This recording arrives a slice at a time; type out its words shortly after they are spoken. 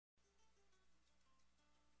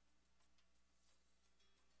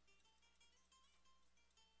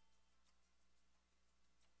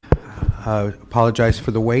Apologize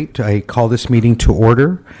for the wait. I call this meeting to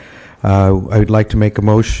order. I would like to make a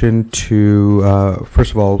motion to,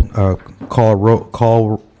 first of all,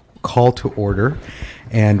 call to order.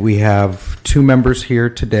 And we have two members here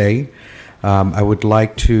today. I would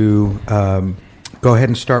like to go ahead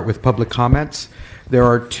and start with public comments. There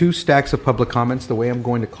are two stacks of public comments. The way I'm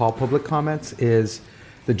going to call public comments is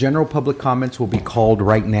the general public comments will be called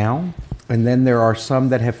right now. And then there are some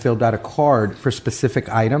that have filled out a card for specific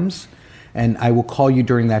items, and I will call you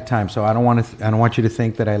during that time. So I don't want you to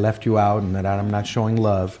think that I left you out and that I'm not showing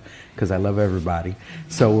love, because I love everybody.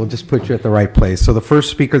 So we'll just put you at the right place. So the first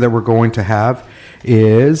speaker that we're going to have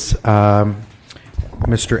is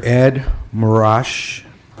Mr. Ed Marashi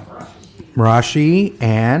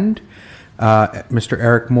and Mr.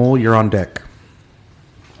 Eric Mole. You're on deck.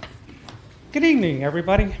 Good evening,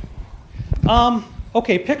 everybody.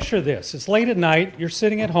 Okay, picture this. It's late at night. You're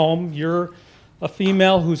sitting at home. You're a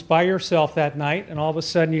female who's by yourself that night, and all of a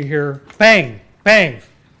sudden you hear bang, bang,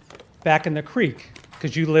 back in the creek,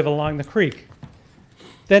 because you live along the creek.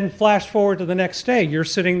 Then flash forward to the next day. You're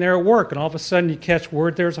sitting there at work, and all of a sudden you catch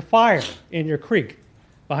word there's a fire in your creek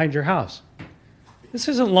behind your house. This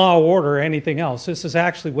isn't law or order or anything else. This is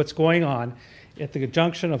actually what's going on at the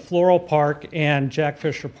junction of Floral Park and Jack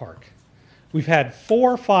Fisher Park. We've had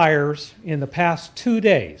 4 fires in the past 2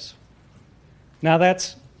 days. Now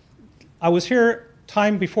I was here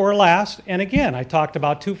time before last, and again, I talked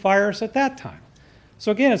about 2 fires at that time.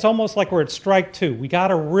 So again, it's almost like we're at strike 2. We got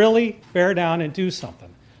to really bear down and do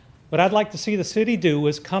something. What I'd like to see the city do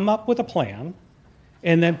is come up with a plan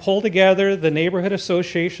and then pull together the neighborhood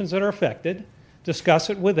associations that are affected, discuss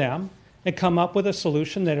it with them, and come up with a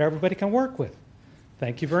solution that everybody can work with.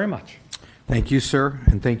 Thank you very much. Thank you, sir,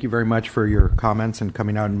 and thank you very much for your comments and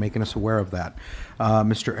coming out and making us aware of that.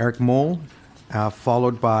 Mr. Eric Mole,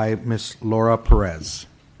 followed by Ms. Laura Perez.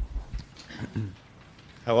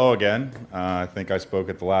 Hello again. I think I spoke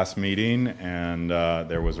at the last meeting, and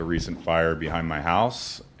there was a recent fire behind my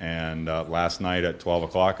house. And last night at 12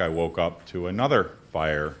 o'clock, I woke up to another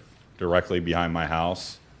fire directly behind my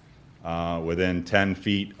house, within 10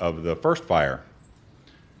 feet of the first fire.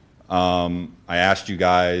 I asked you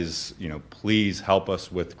guys, please help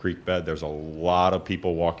us with the creek bed. There's a lot of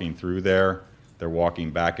people walking through there. They're walking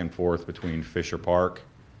back and forth between Fisher Park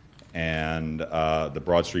and the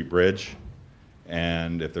Broad Street Bridge.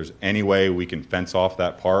 And if there's any way we can fence off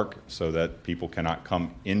that park so that people cannot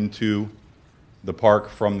come into the park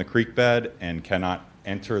from the creek bed and cannot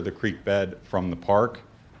enter the creek bed from the park,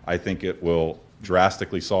 I think it will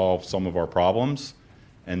drastically solve some of our problems.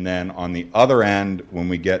 And then on the other end, when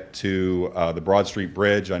we get to the Broad Street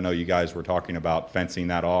Bridge, I know you guys were talking about fencing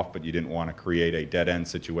that off, but you didn't want to create a dead-end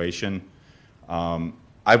situation.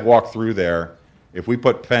 I've walked through there. If we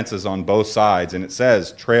put fences on both sides and it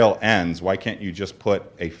says trail ends, why can't you just put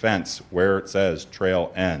a fence where it says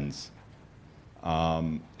trail ends?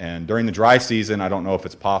 And during the dry season, I don't know if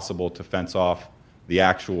it's possible to fence off the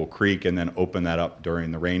actual creek and then open that up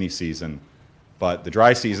during the rainy season. But the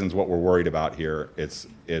dry season is what we're worried about here. It's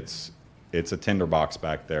a tinderbox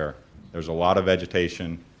back there. There's a lot of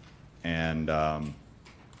vegetation, and I'm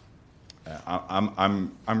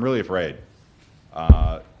really afraid.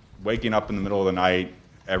 Waking up in the middle of the night,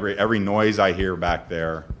 every noise I hear back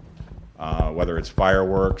there, whether it's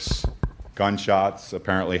fireworks, gunshots,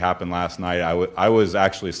 apparently happened last night. I was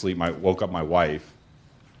actually asleep. I woke up my wife,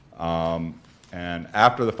 and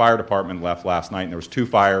after the fire department left last night, and there was 2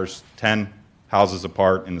 fires, 10 houses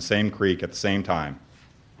apart in the same creek at the same time.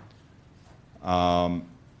 After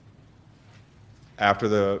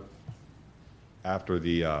the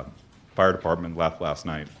fire department left last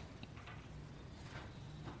night,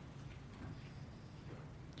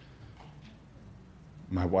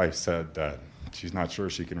 my wife said that she's not sure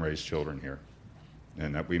she can raise children here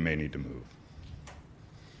and that we may need to move.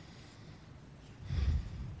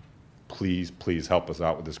 Please help us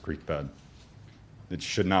out with this creek bed. It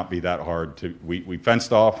should not be that hard to. We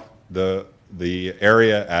fenced off the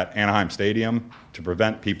area at Anaheim Stadium to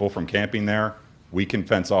prevent people from camping there. We can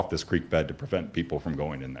fence off this creek bed to prevent people from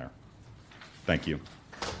going in there. Thank you.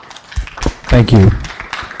 Thank you.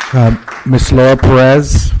 Ms. Laura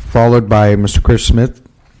Perez, followed by Mr. Chris Smith.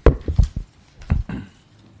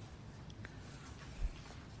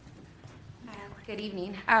 Good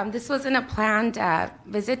evening. This wasn't a planned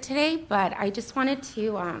visit today, but I just wanted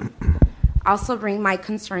to also bring my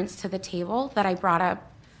concerns to the table that I brought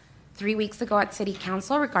up 3 weeks ago at City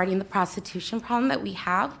Council regarding the prostitution problem that we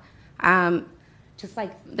have. Just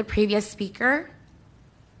like the previous speaker,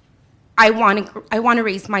 I want to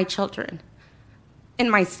raise my children in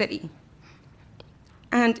my city.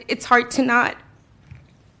 And it's hard to not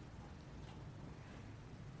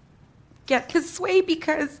get this way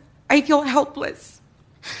because I feel helpless.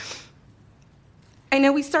 I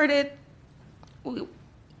know we started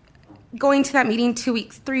going to that meeting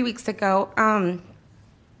 3 weeks ago.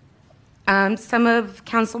 Some of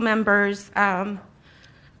council members,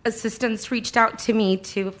 assistants reached out to me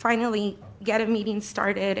to finally get a meeting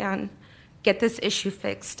started and get this issue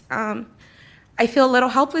fixed. I feel a little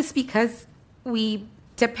helpless because we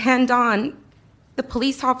depend on the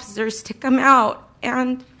police officers to come out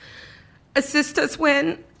and assist us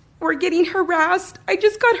when we're getting harassed. I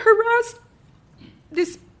just got harassed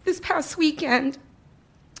this past weekend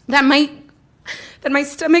that my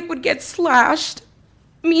stomach would get slashed.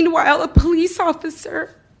 Meanwhile, a police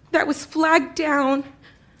officer that was flagged down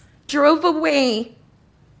drove away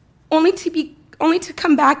only to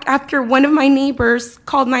come back after one of my neighbors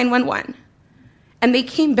called 911. And they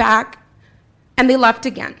came back and they left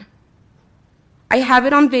again. I have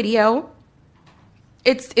it on video.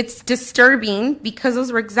 It's disturbing because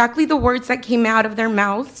those were exactly the words that came out of their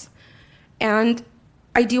mouths. And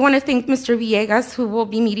I do want to thank Mr. Villegas, who will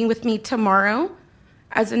be meeting with me tomorrow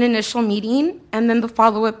as an initial meeting, and then the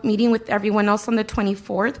follow-up meeting with everyone else on the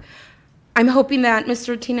 24th. I'm hoping that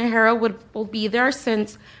Mr. Tinajero will be there,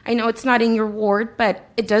 since I know it's not in your ward, but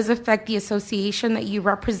it does affect the association that you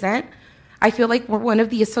represent. I feel like we're one of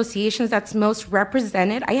the associations that's most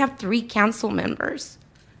represented. I have 3 council members,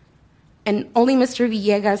 and only Mr.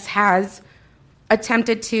 Villegas has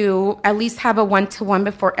attempted to at least have a one-to-one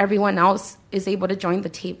before everyone else is able to join the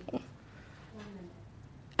table.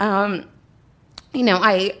 You know,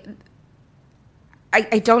 I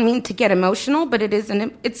don't mean to get emotional, but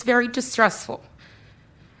it's very distressful.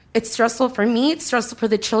 It's stressful for me. It's stressful for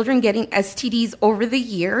the children getting STDs over the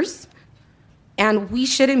years. And we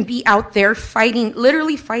shouldn't be out there fighting,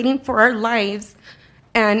 literally fighting for our lives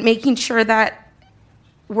and making sure that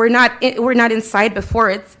we're not inside before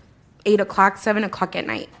it's 8 o'clock, 7 o'clock at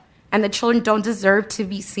night. And the children don't deserve to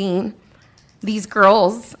be seeing these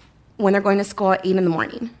girls when they're going to school at 8 in the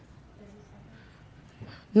morning.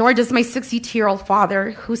 Nor does my 62-year-old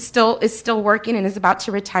father, who is still working and is about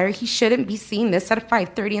to retire. He shouldn't be seeing this at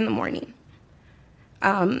 5:30 in the morning.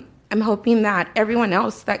 I'm hoping that everyone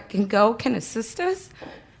else that can go can assist us,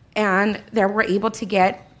 and that we're able to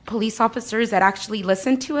get police officers that actually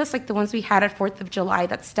listen to us, like the ones we had at 4th of July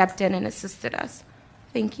that stepped in and assisted us.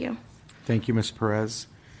 Thank you. Thank you, Ms. Perez.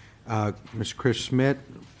 Mr. Chris Schmidt,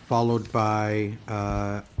 followed by,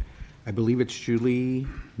 I believe it's Julie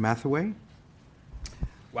Mathaway.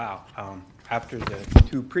 Wow. After the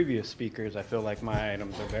 2 previous speakers, I feel like my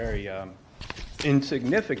items are very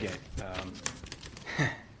insignificant.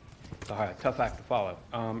 It's a tough act to follow.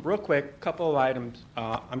 Real quick, couple of items.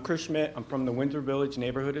 I'm Chris Schmidt. I'm from the Windsor Village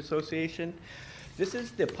Neighborhood Association. This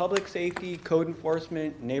is the Public Safety, Code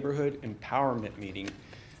Enforcement, Neighborhood Empowerment meeting.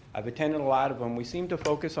 I've attended a lot of them. We seem to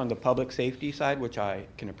focus on the public safety side, which I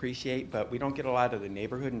can appreciate, but we don't get a lot of the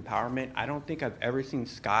neighborhood empowerment. I don't think I've ever seen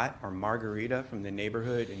Scott or Margarita from the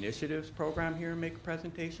Neighborhood Initiatives program here make a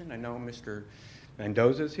presentation. I know Mr.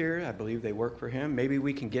 Mendoza's here. I believe they work for him. Maybe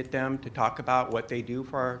we can get them to talk about what they do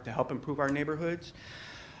to help improve our neighborhoods.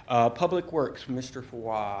 Public Works, Mr.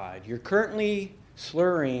 Fawad. You're currently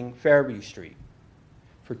slurring Fairview Street.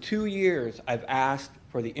 For 2 years, I've asked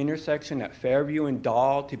for the intersection at Fairview and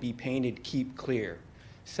Dahl to be painted Keep Clear.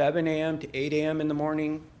 7 a.m. to 8 a.m. in the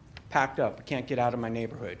morning, packed up. I can't get out of my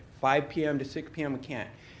neighborhood. 5 p.m. to 6 p.m. we can't.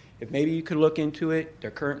 If maybe you could look into it,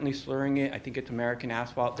 they're currently slurring it. I think it's American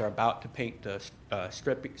Asphalt. They're about to paint the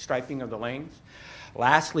striping of the lanes.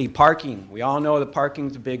 Lastly, parking. We all know that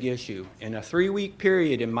parking's a big issue. In a 3-week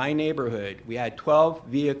period in my neighborhood, we had 12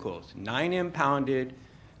 vehicles, 9 impounded,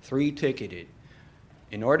 3 ticketed.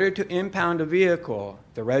 In order to impound a vehicle,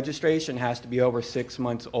 the registration has to be over 6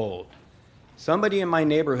 months old. Somebody in my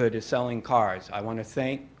neighborhood is selling cars. I want to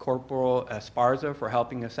thank Corporal Esparza for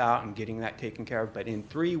helping us out and getting that taken care of. But in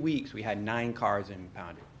 3 weeks, we had 9 cars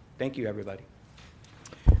impounded. Thank you, everybody.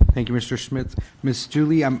 Thank you, Mr. Schmidt. Ms.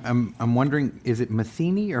 Julie, I'm wondering, is it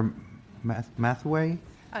Matheny or Mathaway?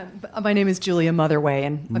 My name is Julia Motherway,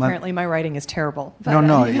 and apparently my writing is terrible. But,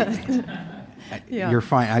 No. Yeah. You're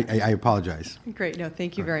fine. I apologize. Great. No,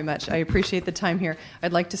 thank you very much. I appreciate the time here.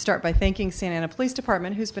 I'd like to start by thanking Santa Ana Police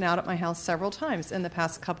Department, who's been out at my house several times in the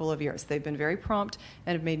past couple of years. They've been very prompt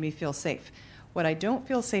and have made me feel safe. What I don't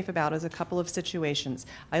feel safe about is a couple of situations.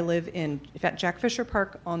 I live in Jack Fisher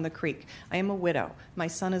Park on the creek. I am a widow. My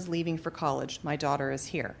son is leaving for college. My daughter is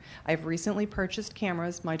here. I've recently purchased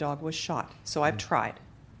cameras. My dog was shot. So I've tried.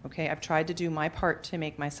 Okay, I've tried to do my part to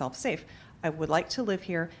make myself safe. I would like to live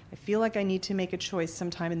here. I feel like I need to make a choice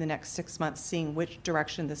sometime in the next 6 months, seeing which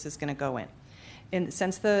direction this is going to go in. And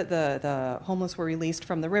since the homeless were released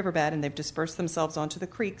from the riverbed and they've dispersed themselves onto the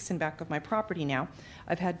creeks in back of my property now,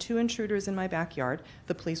 I've had 2 intruders in my backyard.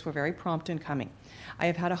 The police were very prompt in coming. I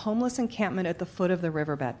have had a homeless encampment at the foot of the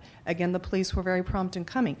riverbed. Again, the police were very prompt in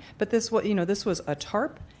coming. But this was a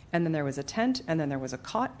tarp, and then there was a tent, and then there was a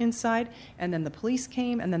cot inside, and then the police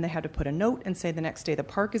came, and then they had to put a note and say the next day the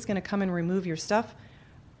park is going to come and remove your stuff.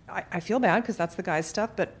 I feel bad because that's the guy's stuff,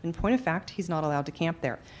 but in point of fact, he's not allowed to camp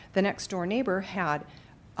there. The next door neighbor had,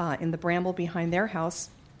 in the bramble behind their house,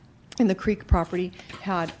 in the creek property,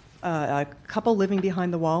 had a couple living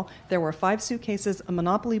behind the wall. There were 5 suitcases, a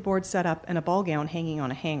Monopoly board set up, and a ball gown hanging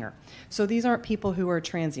on a hanger. So these aren't people who are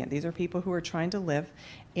transient. These are people who are trying to live.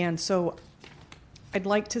 And so I'd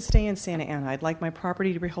like to stay in Santa Ana. I'd like my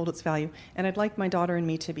property to behold its value, and I'd like my daughter and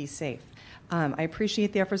me to be safe. I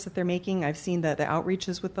appreciate the efforts that they're making. I've seen the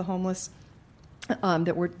outreaches with the homeless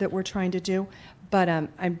that we're trying to do. But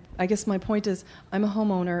I guess my point is I'm a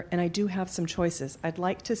homeowner, and I do have some choices. I'd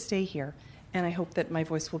like to stay here, and I hope that my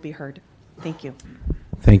voice will be heard. Thank you.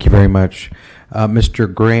 Thank you very much.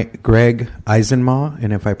 Mr. Greg Eisenma,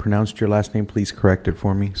 and if I pronounced your last name, please correct it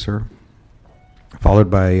for me, sir.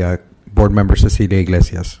 Followed by Board Member Cecilia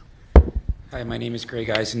Iglesias. Hi, my name is Greg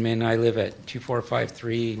Eisenman. I live at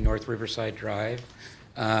 2453 North Riverside Drive.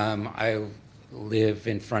 I live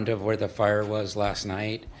in front of where the fire was last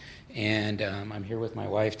night, and I'm here with my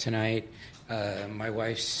wife tonight. My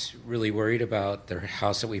wife's really worried about the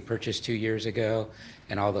house that we purchased 2 years ago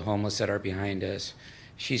and all the homeless that are behind us.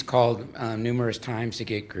 She's called numerous times to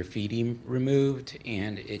get graffiti removed,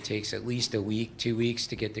 and it takes at least a week, 2 weeks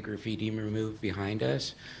to get the graffiti removed behind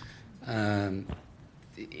us.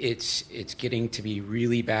 It's getting to be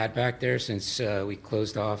really bad back there since we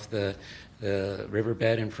closed off the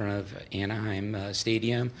riverbed in front of Anaheim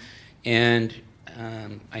Stadium. And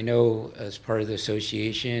I know as part of the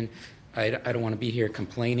association, I don't want to be here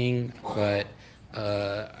complaining, but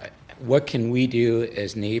what can we do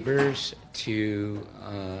as neighbors to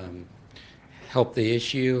help the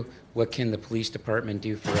issue? What can the police department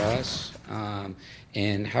do for us?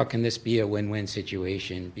 And how can this be a win-win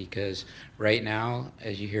situation? Because right now,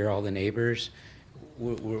 as you hear all the neighbors,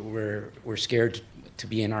 we're scared to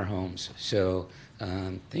be in our homes. So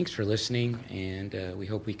thanks for listening, and we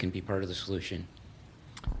hope we can be part of the solution.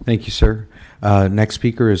 Thank you, sir. Next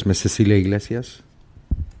speaker is Ms. Cecilia Iglesias.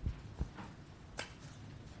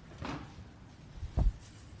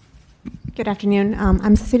 Good afternoon.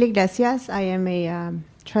 I'm Cecilia Iglesias. I am a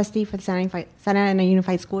trustee for the Santa Ana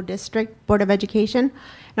Unified School District Board of Education,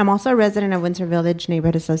 and I'm also a resident of Windsor Village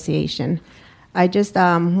Neighborhood Association. I just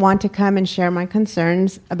want to come and share my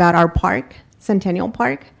concerns about our park, Centennial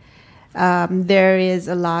Park. There is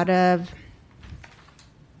a lot of,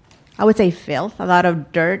 I would say, filth, a lot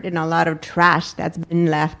of dirt, and a lot of trash that's been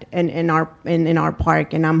left in our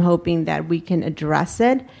park, and I'm hoping that we can address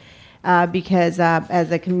it. Because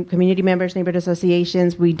as a community members, neighborhood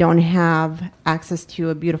associations, we don't have access to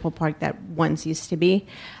a beautiful park that once used to be.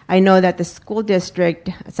 I know that the school district,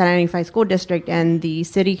 Santa Ana Unified School District, and the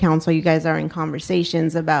city council, you guys are in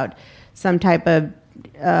conversations about some type of,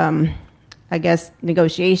 I guess,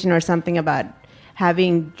 negotiation or something about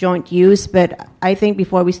having joint use. But I think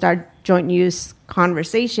before we start joint use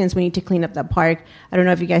conversations, we need to clean up the park. I don't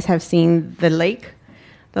know if you guys have seen the lake.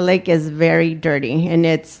 The lake is very dirty, and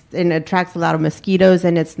it attracts a lot of mosquitoes,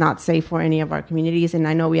 and it's not safe for any of our communities. And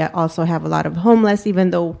I know we also have a lot of homeless,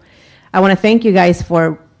 even though I want to thank you guys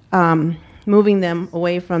for moving them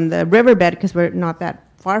away from the riverbed because we're not that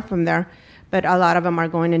far from there. But a lot of them are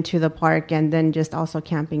going into the park and then just also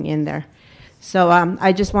camping in there. So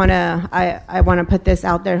I just want to I want to put this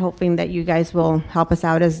out there, hoping that you guys will help us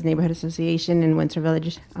out as Neighborhood Association and Windsor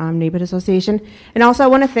Village Neighborhood Association. And also I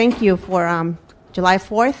want to thank you for July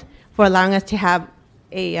 4th for allowing us to have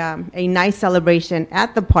a nice celebration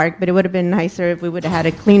at the park, but it would have been nicer if we would have had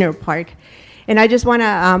a cleaner park. And I just want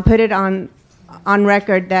to put it on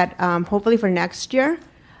record that hopefully for next year,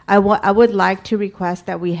 I would like to request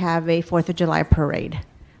that we have a 4th of July parade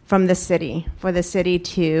from the city, for the city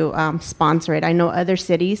to sponsor it. I know other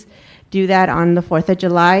cities do that on the 4th of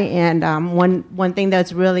July, and one thing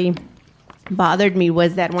that's really bothered me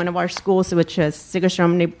was that one of our schools, which is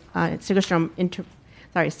Sigerstrom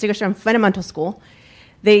Fundamental School,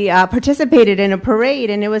 they participated in a parade,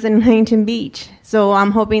 and it was in Huntington Beach. So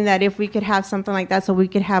I'm hoping that if we could have something like that so we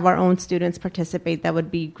could have our own students participate, that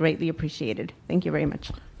would be greatly appreciated. Thank you very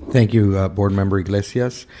much. Thank you, Board Member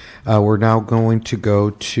Iglesias. We're now going to go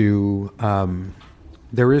to,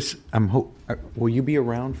 will you be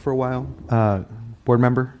around for a while, Board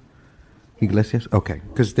Member? Iglesias? Okay,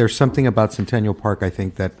 because there's something about Centennial Park, I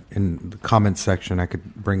think, that in the comments section I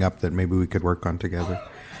could bring up that maybe we could work on together.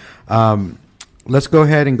 Let's go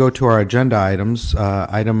ahead and go to our agenda items.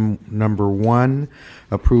 Item number 1,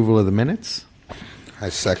 approval of the minutes. I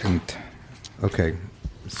second. Okay,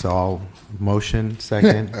 so I'll motion,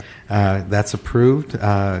 second. That's approved.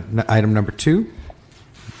 Item number 2,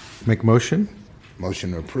 make a motion.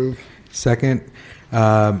 Motion to approve. Second.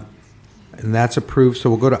 And that's approved. So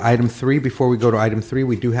we'll go to item 3. Before we go to item 3,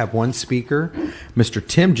 we do have one speaker, Mr.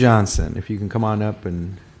 Tim Johnson. If you can come on up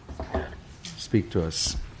and speak to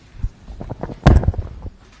us.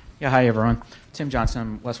 Yeah, hi everyone. Tim Johnson,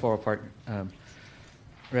 I'm West Walworth Park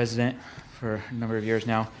resident for a number of years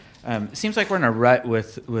now. It seems like we're in a rut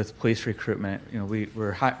with police recruitment. You know, we've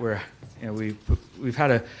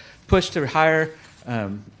had a push to hire,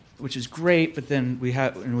 which is great, but then we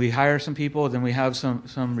hire some people, then we have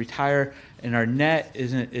some retire, and our net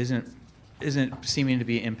isn't seeming to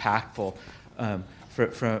be impactful.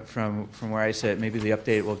 From where I sit, maybe the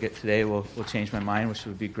update we'll get today will change my mind, which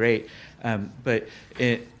would be great. But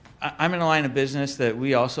I'm in a line of business that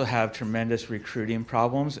we also have tremendous recruiting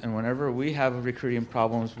problems, and whenever we have recruiting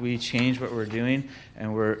problems, we change what we're doing,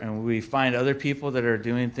 and we find other people that are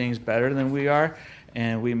doing things better than we are,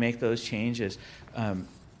 and we make those changes.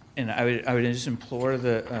 And I would just implore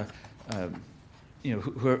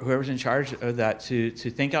whoever's in charge of that to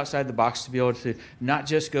think outside the box, to be able to not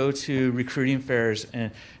just go to recruiting fairs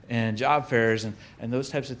and job fairs and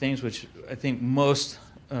those types of things, which I think most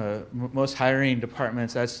hiring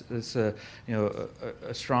departments, that's a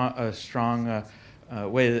strong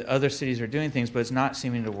way that other cities are doing things, but it's not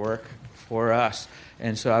seeming to work for us.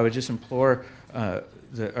 And so I would just implore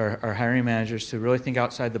our hiring managers to really think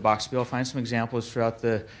outside the box, to be able to find some examples throughout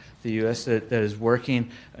the U.S. that is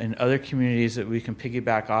working in other communities that we can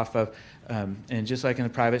piggyback off of. And just like in the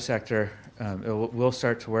private sector, it will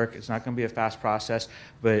start to work. It's not going to be a fast process,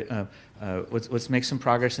 but let's make some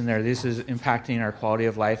progress in there. This is impacting our quality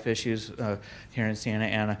of life issues here in Santa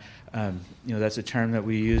Ana. That's a term that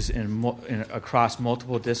we use across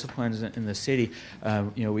multiple disciplines in the city.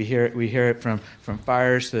 We hear it from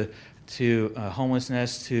fires to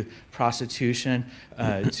homelessness, to prostitution,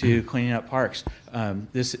 to cleaning up parks.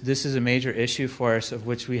 This is a major issue for us, of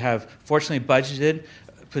which we have fortunately budgeted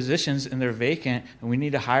positions, and they're vacant, and we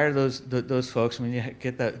need to hire those folks, and we need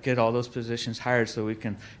to get all those positions hired so we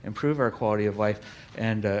can improve our quality of life.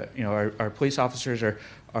 And our police officers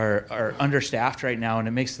are understaffed right now, and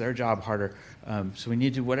it makes their job harder. So we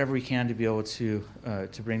need to do whatever we can to be able to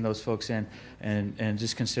bring those folks in and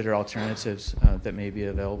just consider alternatives that may be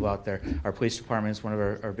available out there. Our police department is one of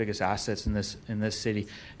our biggest assets in this city,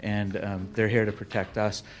 and they're here to protect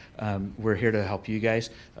us. We're here to help you guys.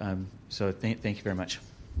 So thank you very much.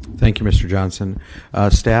 Thank you, Mr. Johnson.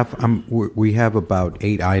 Staff, we have about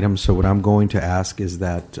 8 items, so what I'm going to ask is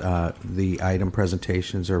that the item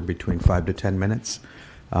presentations are between 5 to 10 minutes.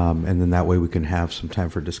 And then that way we can have some time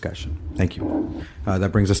for discussion. Thank you.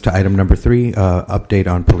 That brings us to item number 3, update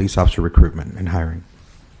on police officer recruitment and hiring.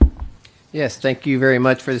 Yes, thank you very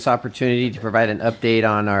much for this opportunity to provide an update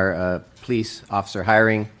on our police officer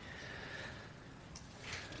hiring.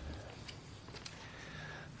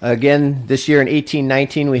 Again, this year in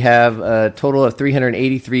 18-19, we have a total of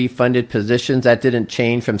 383 funded positions. That didn't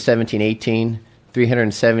change from 17-18.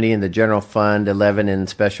 370 in the general fund, 11 in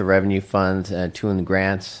special revenue funds, 2 in the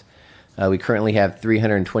grants. We currently have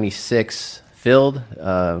 326 filled,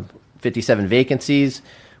 57 vacancies,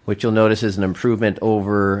 which you'll notice is an improvement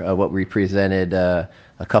over what we presented a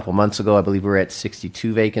couple months ago. I believe we're at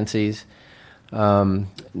 62 vacancies. 9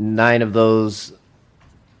 of those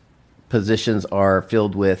positions are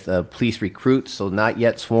filled with police recruits, so not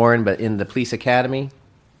yet sworn, but in the police academy.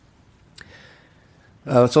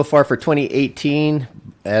 So far for 2018,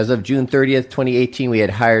 as of June 30th, 2018, we had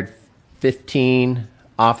hired 15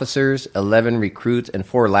 officers, 11 recruits, and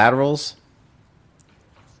 4 laterals.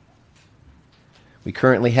 We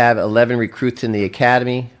currently have 11 recruits in the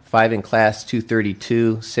academy, 5 in class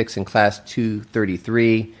 232, 6 in class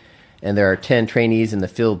 233, and there are 10 trainees in the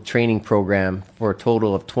field training program for a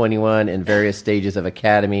total of 21 in various stages of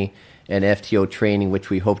academy and FTO training, which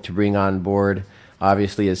we hope to bring on board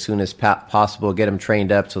obviously as soon as possible, get them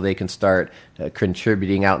trained up so they can start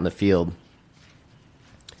contributing out in the field.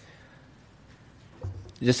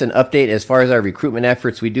 Just an update as far as our recruitment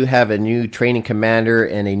efforts, we do have a new training commander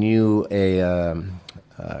and a new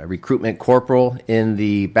recruitment corporal in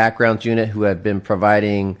the backgrounds unit who have been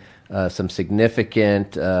providing some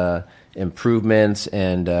significant improvements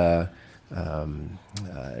and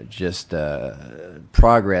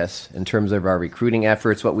progress in terms of our recruiting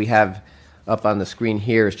efforts. What we have up on the screen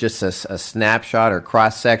here is just a snapshot or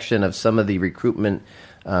cross-section of some of the recruitment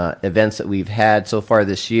events that we've had so far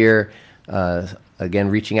this year. Again,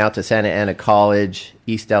 reaching out to Santa Ana College,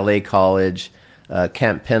 East LA College,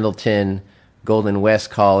 Camp Pendleton, Golden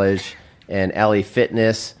West College, and LA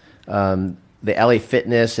Fitness. The LA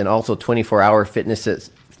Fitness and also 24-hour fitness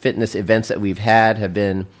events that we've had have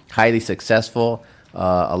been highly successful.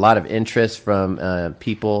 A lot of interest from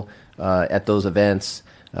people at those events.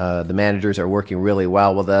 The managers are working really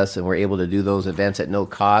well with us, and we're able to do those events at no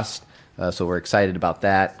cost. So we're excited about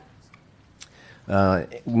that.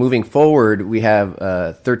 Moving forward, we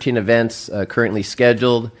have 13 events currently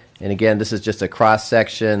scheduled. And again, this is just a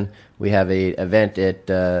cross-section. We have an event at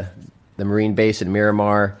the Marine Base in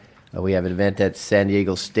Miramar. We have an event at San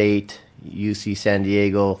Diego State, UC San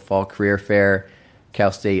Diego, Fall Career Fair,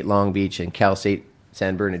 Cal State Long Beach, and Cal State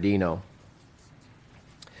San Bernardino.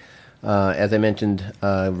 As I mentioned,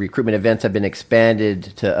 recruitment events have been expanded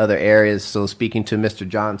to other areas. So speaking to Mr.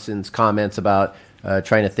 Johnson's comments about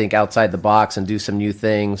trying to think outside the box and do some new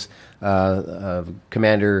things,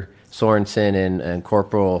 Commander Sorensen and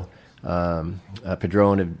Corporal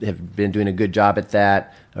Padron have been doing a good job at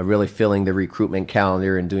that, really filling the recruitment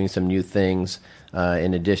calendar and doing some new things.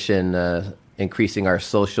 In addition, increasing our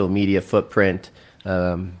social media footprint.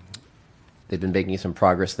 They've been making some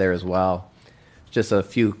progress there as well. Just a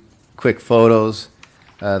few quick photos.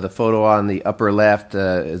 The photo on the upper left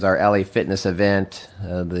is our LA Fitness event.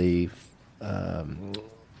 We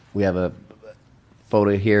have a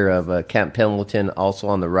photo here of Camp Pendleton, also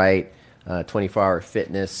on the right. 24-hour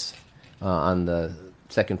fitness on the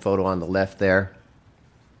second photo on the left there.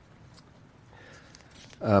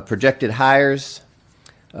 Projected hires.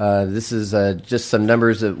 This is just some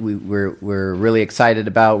numbers that we're really excited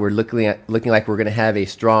about. We're looking like we're going to have a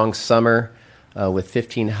strong summer with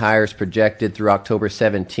 15 hires projected through October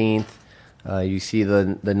 17th. You see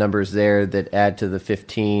the numbers there that add to the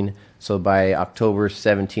 15. So by October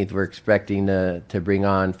 17th, we're expecting to bring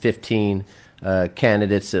on 15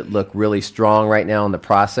 candidates that look really strong right now in the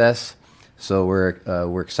process. So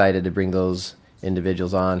we're excited to bring those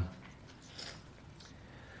individuals on.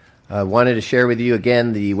 I wanted to share with you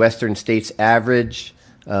again the Western states average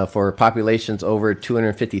for populations over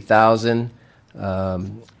 250,000.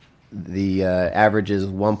 The average is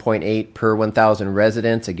 1.8 per 1,000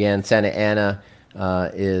 residents. Again, Santa Ana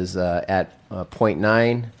is at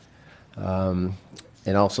 0.9.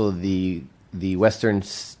 And also the Western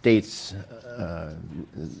states,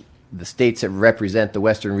 the states that represent the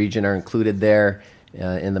Western region are included there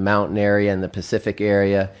in the mountain area and the Pacific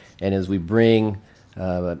area. And as we bring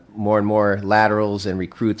more and more laterals and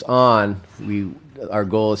recruits on, our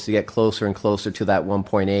goal is to get closer and closer to that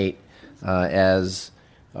 1.8 as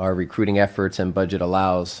our recruiting efforts and budget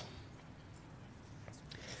allows.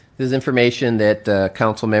 This is information that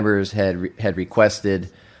council members had requested,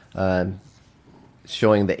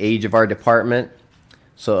 showing the age of our department.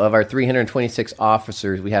 So of our 326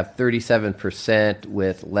 officers, we have 37%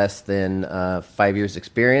 with less than 5 years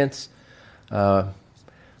experience,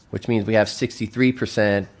 which means we have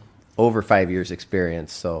 63% over 5 years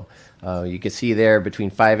experience. So you can see there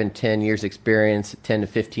between 5 and 10 years experience, 10 to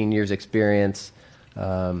 15 years experience.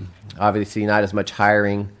 Obviously not as much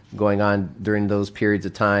hiring going on during those periods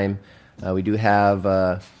of time. We do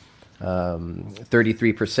have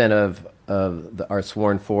 33% of our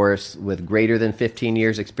sworn force with greater than 15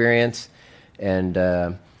 years experience. And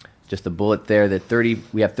just a bullet there that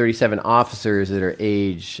we have 37 officers that are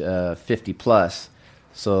age 50 plus.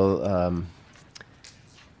 So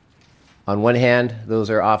on one hand, those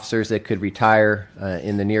are officers that could retire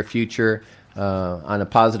in the near future. On a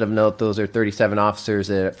positive note, those are 37 officers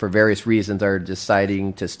that, for various reasons, are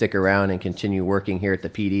deciding to stick around and continue working here at the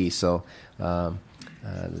PD. So,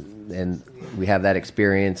 and we have that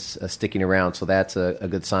experience sticking around, so that's a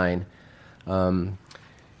good sign. In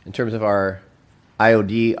terms of our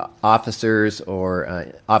IOD officers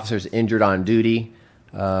or officers injured on duty,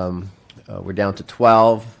 we're down to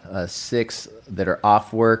 12, 6 that are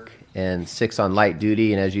off work, and 6 on light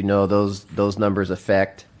duty. And as you know, those numbers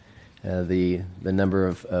affect the number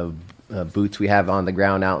of boots we have on the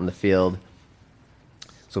ground out in the field.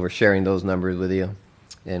 So we're sharing those numbers with you.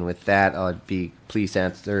 And with that, I'd be pleased to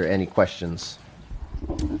answer any questions.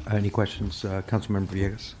 Any questions, Councilmember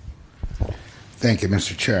Villegas? Thank you,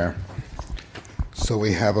 Mr. Chair. So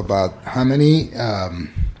we have about how many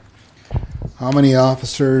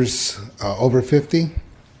officers over 50?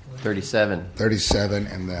 37. 37,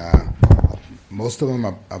 and most of them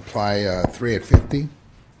apply 3 at 50?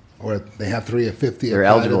 Or they have 3 at 50? They're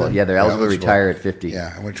eligible. Yeah, they're eligible to retire at 50.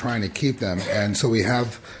 Yeah, and we're trying to keep them. And so we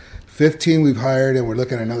have 15 we've hired, and we're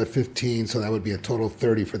looking at another 15, so that would be a total of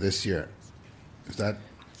 30 for this year. Is that?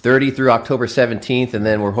 30 through October 17th, and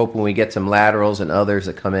then we're hoping we get some laterals and others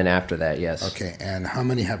that come in after that, yes. Okay, and how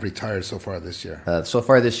many have retired so far this year? So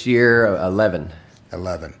far this year, 11.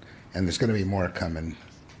 11. And there's going to be more coming.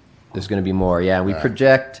 There's going to be more, yeah. We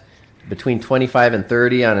project between 25 and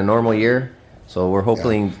 30 on a normal year, so we're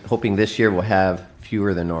hoping this year we'll have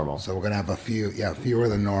fewer than normal. So we're going to have fewer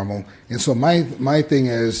than normal. And so my thing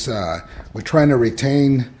is we're trying to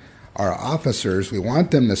retain our officers. We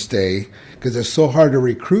want them to stay because it's so hard to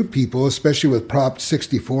recruit people, especially with Prop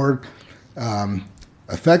 64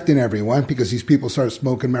 affecting everyone, because these people start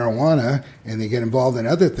smoking marijuana and they get involved in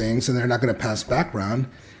other things and they're not going to pass background.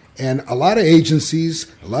 And a lot of agencies,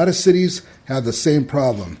 a lot of cities have the same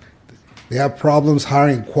problem. They have problems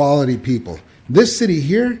hiring quality people. This city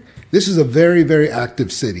here, this is a very, very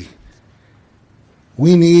active city.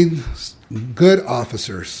 We need good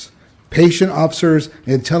officers. Patient officers,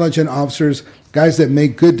 intelligent officers, guys that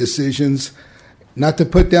make good decisions. Not to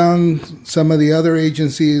put down some of the other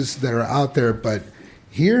agencies that are out there, but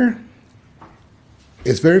here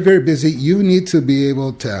it's very, very busy. You need to be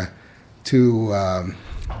able to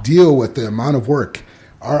deal with the amount of work.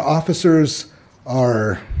 Our officers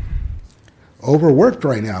are overworked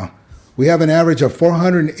right now. We have an average of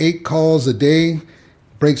 408 calls a day,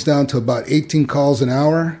 breaks down to about 18 calls an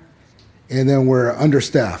hour, and then we're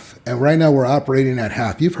understaffed. And right now we're operating at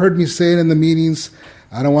half. You've heard me say it in the meetings.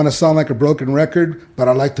 I don't want to sound like a broken record, but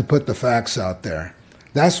I like to put the facts out there.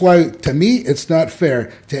 That's why, to me, it's not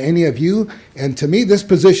fair to any of you. And to me, this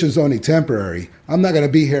position is only temporary. I'm not going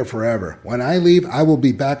to be here forever. When I leave, I will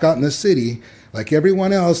be back out in the city like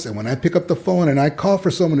everyone else. And when I pick up the phone and I call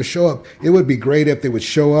for someone to show up, it would be great if they would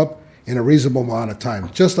show up in a reasonable amount of time,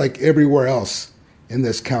 just like everywhere else in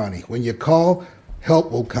this county. When you call,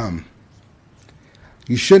 help will come.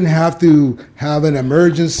 You shouldn't have to have an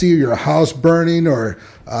emergency, your house burning, or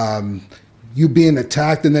you being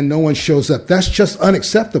attacked and then no one shows up. That's just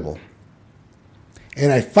unacceptable.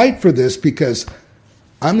 And I fight for this because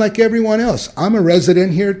I'm like everyone else. I'm a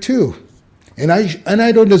resident here too. And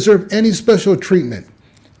I don't deserve any special treatment.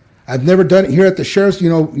 I've never done it here at the sheriff's. You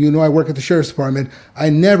know I work at the sheriff's department. I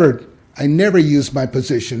never use my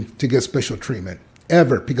position to get special treatment.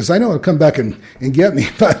 Ever, because I know it'll come back and get me.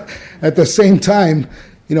 But at the same time,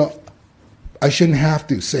 I shouldn't have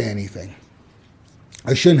to say anything.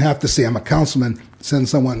 I shouldn't have to say I'm a councilman, send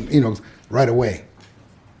someone, right away.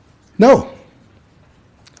 No.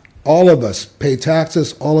 All of us pay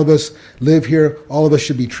taxes. All of us live here. All of us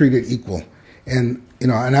should be treated equal. And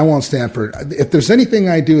and I won't stand for it. If there's anything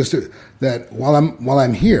I do is that while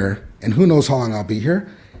I'm here, and who knows how long I'll be here,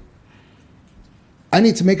 I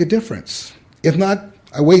need to make a difference. If not,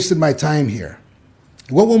 I wasted my time here.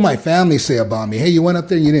 What will my family say about me? Hey, you went up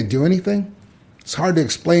there and you didn't do anything? It's hard to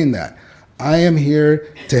explain that. I am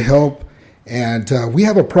here to help, and we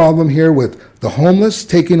have a problem here with the homeless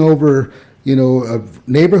taking over,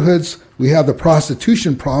 neighborhoods. We have the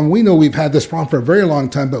prostitution problem. We know we've had this problem for a very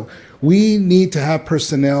long time, but we need to have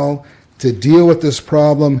personnel to deal with this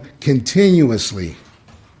problem continuously.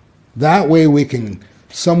 That way we can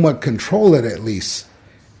somewhat control it at least.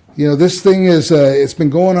 This thing is, it's been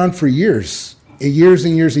going on for years and years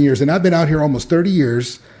and years and years. And I've been out here almost 30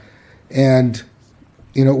 years. And,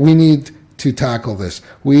 we need to tackle this.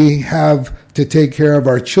 We have to take care of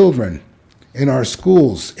our children in our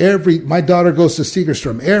schools. My daughter goes to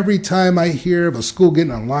Segerstrom. Every time I hear of a school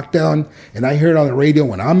getting on lockdown and I hear it on the radio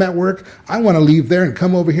when I'm at work, I want to leave there and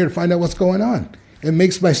come over here to find out what's going on. It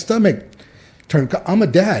makes my stomach turn. I'm a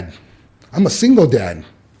dad. I'm a single dad.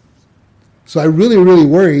 So I really, really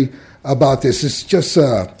worry about this. It's just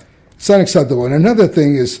it's unacceptable. And another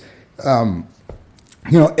thing is,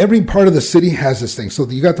 every part of the city has this thing. So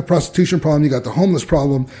you got the prostitution problem, you got the homeless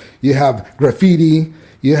problem, you have graffiti,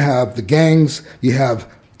 you have the gangs, you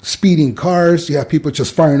have speeding cars, you have people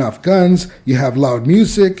just firing off guns, you have loud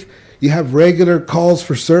music, you have regular calls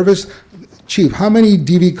for service. Chief, how many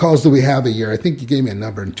DV calls do we have a year? I think you gave me a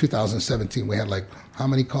number. In 2017, we had how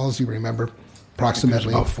many calls do you remember?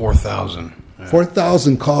 Approximately about 4,000. Yeah.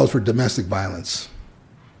 4,000 calls for domestic violence.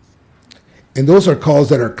 And those are calls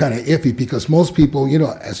that are kind of iffy because most people,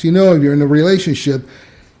 as you know, if you're in a relationship,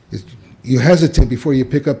 you hesitate before you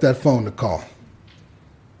pick up that phone to call.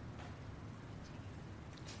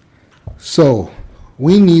 So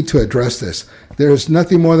we need to address this. There's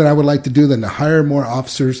nothing more that I would like to do than to hire more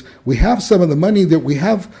officers. We have some of the money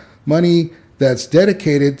that's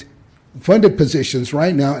dedicated, funded positions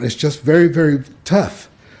right now, and it's just very, very tough.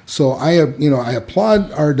 So I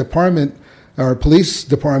applaud our department, our police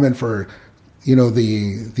department, for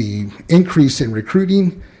the increase in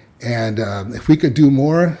recruiting And if we could do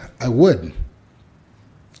more, I would.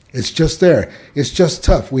 It's just there. It's just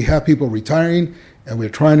tough. We have people retiring, and we're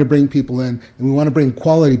trying to bring people in, and we want to bring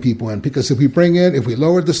quality people in. Because if we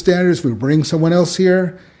lower the standards, if we bring someone else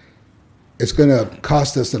here, it's going to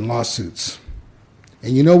cost us in lawsuits.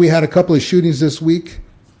 And you know, we had a couple of shootings this week.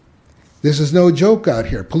 This is no joke out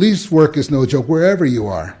here. Police work is no joke wherever you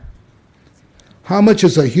are. How much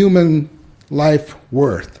is a human life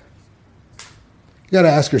worth? You got to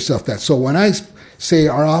ask yourself that. So when I say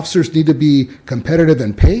our officers need to be competitive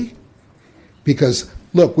in pay, because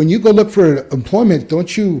look, when you go look for employment,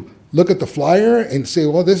 don't you look at the flyer and say,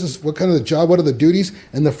 well, this is what kind of the job, what are the duties?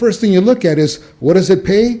 And the first thing you look at is, what does it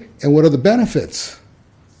pay and what are the benefits?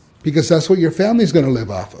 Because that's what your family's going to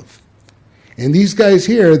live off of. And these guys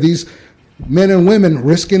here, these men and women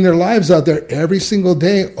risking their lives out there every single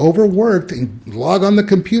day, overworked, and log on the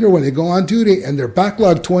computer when they go on duty, and they're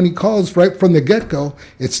backlogged 20 calls right from the get-go.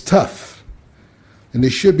 It's tough. And they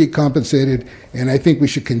should be compensated, and I think we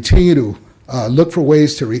should continue to look for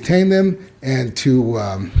ways to retain them and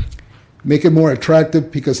to make it more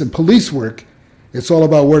attractive, because in police work, it's all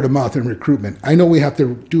about word of mouth and recruitment. I know we have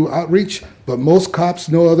to do outreach, but most cops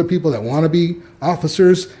know other people that want to be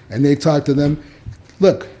officers, and they talk to them.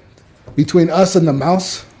 Look, between us and the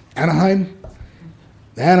Mouse, Anaheim,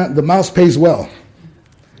 the Mouse pays well.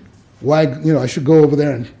 Why, I should go over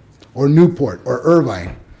there, or Newport, or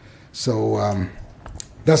Irvine. So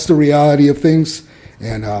that's the reality of things,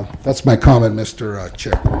 and that's my comment, Mr.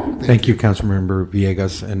 Chair. Thank you, Councilmember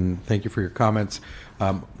Villegas, and thank you for your comments.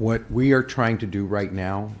 What we are trying to do right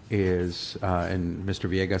now is, and Mr.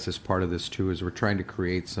 Villegas is part of this too, is we're trying to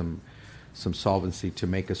create some solvency to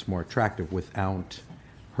make us more attractive without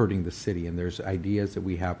hurting the city. And there's ideas that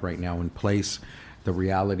we have right now in place. The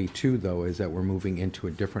reality too, though, is that we're moving into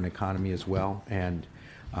a different economy as well, and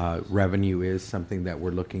revenue is something that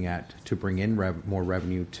we're looking at to bring in more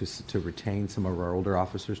revenue to retain some of our older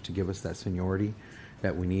officers, to give us that seniority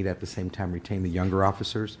that we need, at the same time retain the younger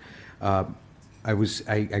officers. I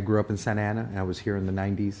grew up in Santa Ana, and I was here in the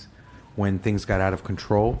 90s when things got out of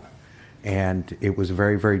control, and it was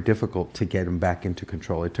very, very difficult to get them back into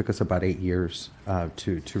control. It took us about 8 years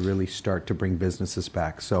to really start to bring businesses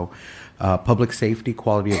back. So public safety,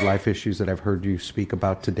 quality of life issues that I've heard you speak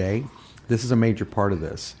about today, this is a major part of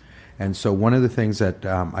this. And so one of the things that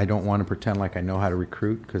I don't want to pretend like I know how to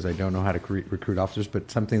recruit, because I don't know how to recruit officers, but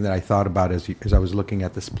something that I thought about as I was looking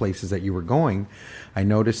at the places that you were going, I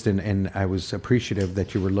noticed and I was appreciative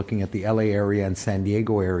that you were looking at the LA area and San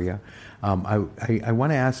Diego area. I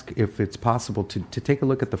want to ask if it's possible to take a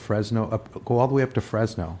look at the Fresno, go all the way up to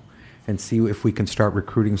Fresno, and see if we can start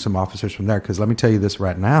recruiting some officers from there. Because let me tell you this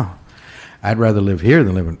right now, I'd rather live here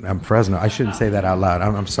than live in Fresno. I shouldn't say that out loud.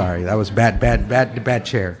 I'm sorry. That was bad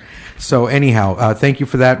chair. So anyhow, thank you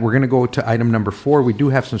for that. We're going to go to item number 4. We do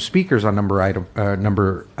have some speakers on item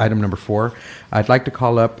number 4. I'd like to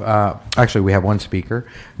call up, actually we have one speaker,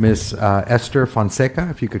 Ms. Esther Fonseca,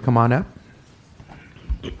 if you could come on up.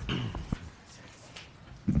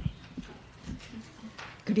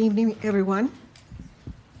 Good evening, everyone.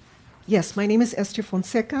 Yes, my name is Esther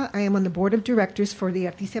Fonseca. I am on the board of directors for the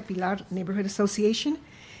Artesia Pilar Neighborhood Association,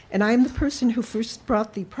 and I am the person who first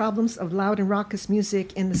brought the problems of loud and raucous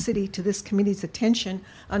music in the city to this committee's attention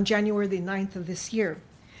on January the 9th of this year.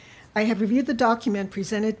 I have reviewed the document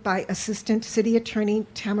presented by Assistant City Attorney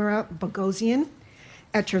Tamara Bogosian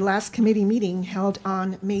at your last committee meeting held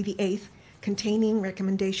on May the 8th, containing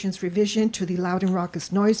recommendations revision to the Loud and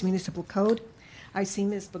Raucous Noise Municipal Code. I see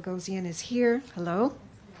Ms. Bogosian is here. Hello.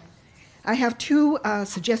 I have 2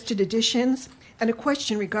 suggested additions and a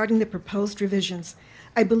question regarding the proposed revisions.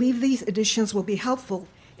 I believe these additions will be helpful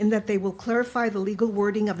in that they will clarify the legal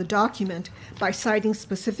wording of the document by citing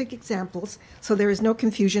specific examples so there is no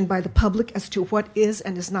confusion by the public as to what is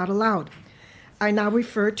and is not allowed. I now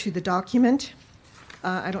refer to the document.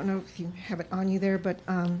 I don't know if you have it on you there, but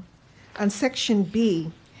on section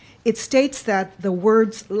B, it states that the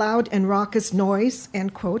words loud and raucous noise,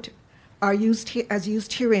 end quote, are used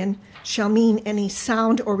herein shall mean any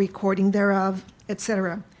sound or recording thereof,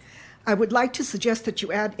 etc. I would like to suggest that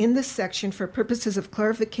you add in this section, for purposes of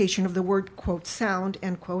clarification of the word, quote, sound,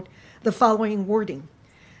 end quote, the following wording.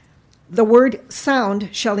 The word sound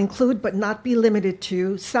shall include but not be limited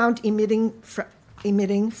to sound emitting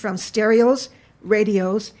from stereos,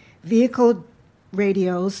 radios, vehicle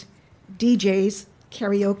radios, DJs,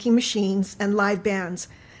 karaoke machines, and live bands.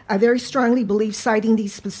 I very strongly believe citing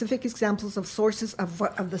these specific examples of sources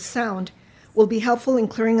of the sound will be helpful in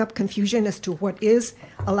clearing up confusion as to what is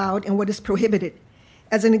allowed and what is prohibited.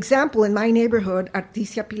 As an example, in my neighborhood,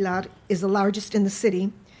 Artesia Pilar is the largest in the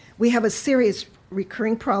city. We have a series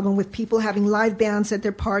recurring problem with people having live bands at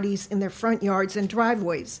their parties in their front yards and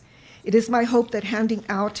driveways. It is my hope that handing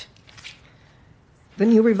out the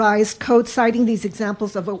new revised code citing these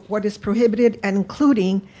examples of what is prohibited and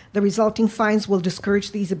including the resulting fines will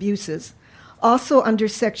discourage these abuses. Also under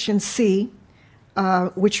Section C,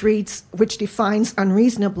 which defines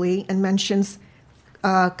unreasonably and mentions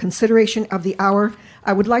consideration of the hour,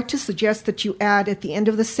 I would like to suggest that you add at the end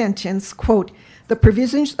of the sentence, quote, "The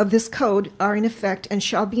provisions of this code are in effect and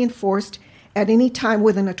shall be enforced at any time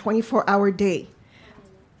within a 24-hour day."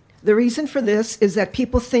 The reason for this is that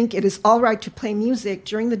people think it is all right to play music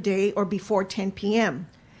during the day or before 10 p.m.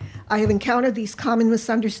 I have encountered these common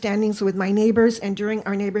misunderstandings with my neighbors and during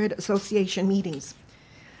our neighborhood association meetings.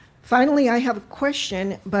 Finally, I have a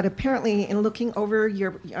question, but apparently in looking over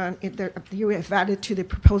you have added to the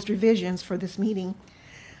proposed revisions for this meeting.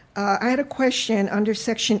 I had a question under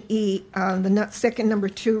Section E. The second number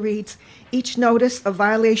 2 reads, "Each notice of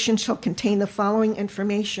violation shall contain the following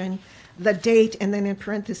information, the date," and then in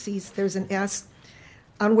parentheses there's an S,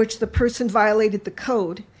 "on which the person violated the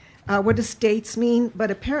code." What does dates mean?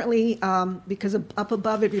 But apparently, because up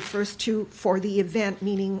above it refers to for the event,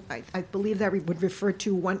 meaning I believe that would refer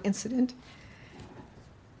to one incident.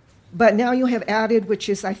 But now you have added, which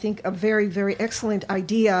is I think a very, very excellent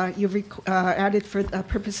idea, you've added for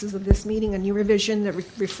purposes of this meeting a new revision that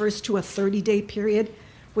refers to a 30-day period,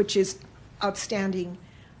 which is outstanding.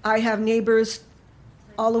 I have neighbors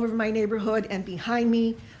all over my neighborhood and behind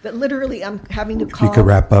me that literally I'm having to call. If you could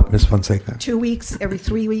wrap up, Ms. Fonseca. 2 weeks, every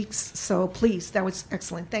 3 weeks. So please, that was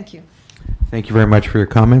excellent. Thank you. Thank you very much for your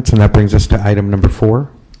comments, and that brings us to item number 4.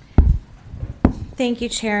 Thank you,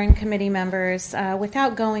 Chair and committee members.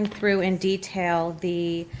 Without going through in detail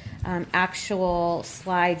the actual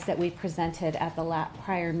slides that we presented at the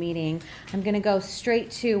prior meeting, I'm going to go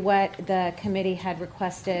straight to what the committee had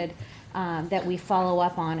requested that we follow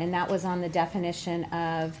up on, and that was on the definition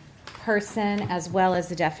of person as well as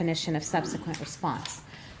the definition of subsequent response.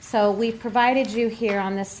 So we've provided you here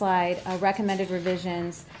on this slide recommended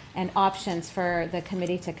revisions and options for the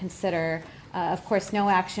committee to consider. Of course, no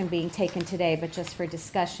action being taken today, but just for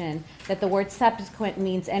discussion, that the word subsequent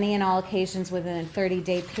means any and all occasions within a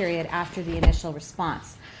 30-day period after the initial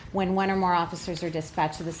response, when one or more officers are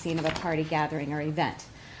dispatched to the scene of a party gathering or event.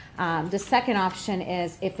 The second option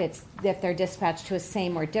is if they're dispatched to a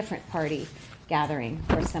same or different party gathering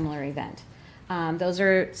or similar event. Those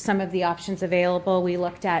are some of the options available. We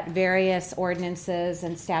looked at various ordinances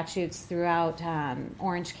and statutes throughout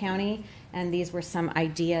Orange County, and these were some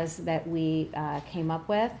ideas that we came up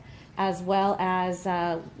with, as well as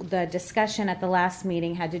the discussion at the last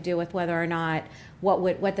meeting had to do with whether or not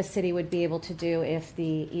what the city would be able to do if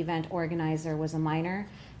the event organizer was a minor.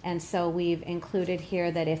 And so we've included here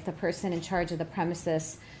that if the person in charge of the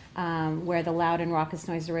premises where the loud and raucous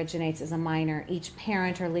noise originates is a minor, each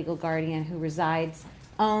parent or legal guardian who resides,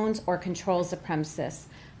 owns, or controls the premises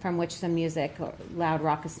from which the music or loud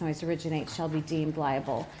raucous noise originates shall be deemed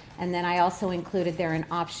liable. And then I also included there an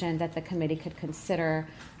option that the committee could consider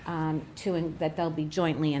that they'll be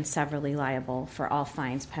jointly and severally liable for all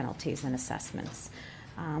fines, penalties, and assessments.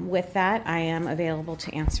 With that, I am available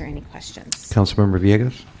to answer any questions. Councilmember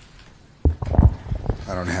Villegas?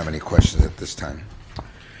 I don't have any questions at this time.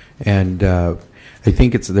 And I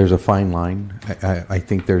think there's a fine line. I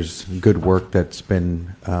think there's good work that's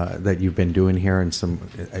been that you've been doing here, and some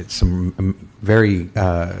very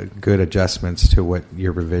good adjustments to what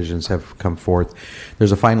your revisions have come forth.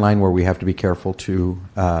 There's a fine line where we have to be careful to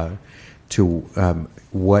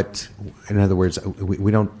what. In other words,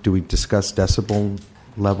 we don't. Do we discuss decibel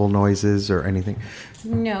level noises or anything?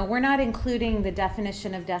 No, we're not including the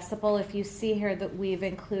definition of decibel. If you see here that we've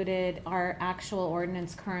included our actual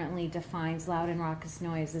ordinance currently defines loud and raucous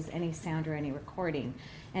noise as any sound or any recording,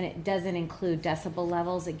 and it doesn't include decibel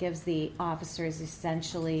levels. It gives the officers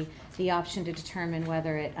essentially the option to determine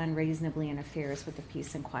whether it unreasonably interferes with the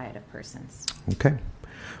peace and quiet of persons. Okay.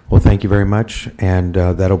 Well, thank you very much, and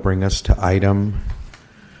that'll bring us to item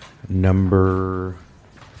number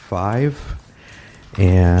 5.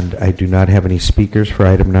 And I do not have any speakers for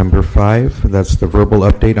item number 5. That's the verbal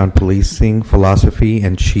update on policing philosophy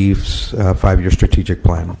and Chief's 5-year strategic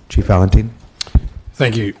plan. Chief Valentin.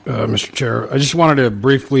 Thank you, Mr. Chair. I just wanted to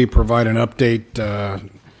briefly provide an update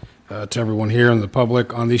to everyone here and the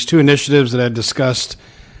public on these 2 initiatives that I discussed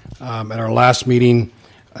at our last meeting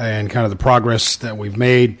and kind of the progress that we've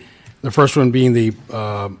made. The first one being the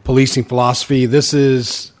policing philosophy. This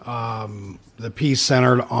is the piece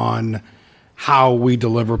centered on how we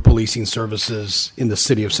deliver policing services in the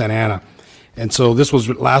city of Santa Ana. And so this was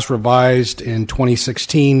last revised in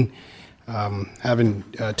 2016. Having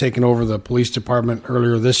taken over the police department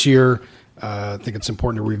earlier this year, I think it's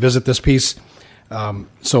important to revisit this piece.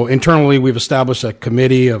 So internally, we've established a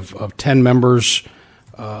committee of 10 members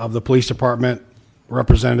of the police department,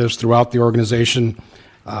 representatives throughout the organization.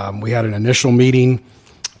 We had an initial meeting,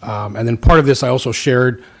 and then part of this I also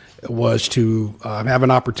shared was to have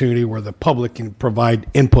an opportunity where the public can provide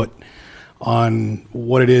input on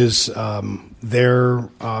what it is their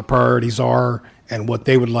priorities are and what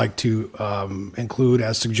they would like to include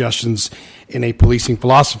as suggestions in a policing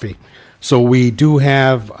philosophy. So we do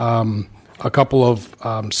have a couple of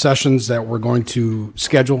sessions that we're going to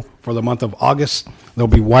schedule for the month of August. They'll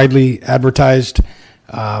be widely advertised,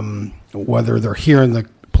 whether they're here in the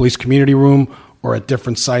police community room or at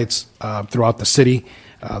different sites throughout the city.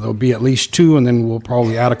 There'll be at least 2, and then we'll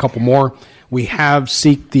probably add a couple more. We have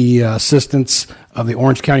sought the assistance of the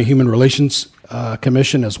Orange County Human Relations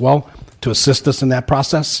Commission as well to assist us in that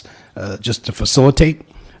process, just to facilitate.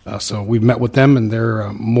 So we've met with them, and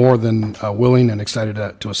they're more than willing and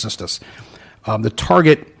excited to assist us. The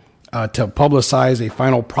target to publicize a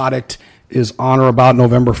final product is on or about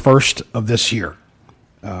November 1st of this year.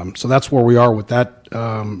 So that's where we are with that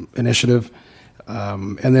initiative.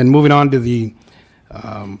 And then moving on to the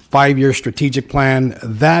 5-year strategic plan,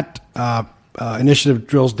 that initiative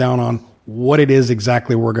drills down on what it is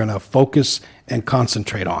exactly we're going to focus and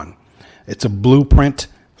concentrate on. It's a blueprint.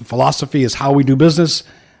 The philosophy is how we do business.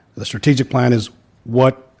 The strategic plan is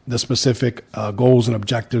what the specific goals and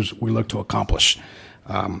objectives we look to accomplish.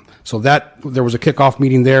 So that there was a kickoff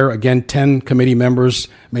meeting there. Again, 10 committee members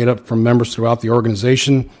made up from members throughout the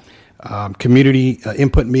organization. Community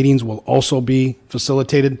input meetings will also be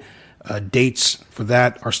facilitated. Dates for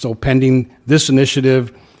that are still pending. This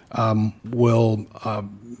initiative will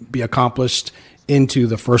be accomplished into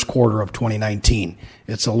the first quarter of 2019.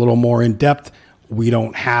 It's a little more in depth. We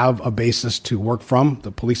don't have a basis to work from.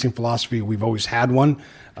 The policing philosophy, we've always had one.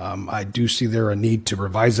 I do see there a need to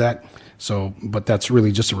revise that. So, but that's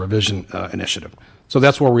really just a revision initiative. So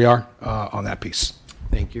that's where we are on that piece.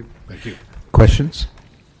 Thank you. Thank you. Questions?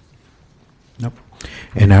 Nope.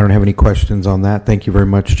 And I don't have any questions on that. Thank you very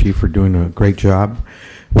much, Chief, for doing a great job.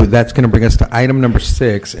 Well, that's going to bring us to item number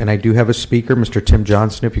 6, and I do have a speaker, Mr. Tim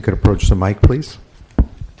Johnson. If you could approach the mic, please.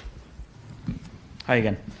 Hi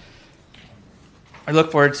again. I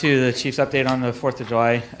look forward to the Chief's update on the 4th of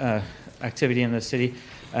July activity in the city.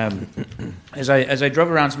 As I drove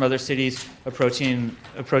around some other cities approaching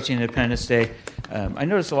Independence Day, I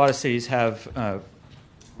noticed a lot of cities have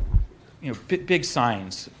big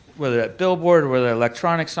signs, whether that billboard or whether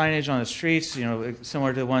electronic signage on the streets,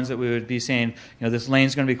 similar to the ones that we would be saying, this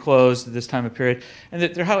lane's going to be closed at this time of period, and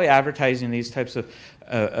that they're highly advertising these types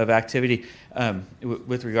of activity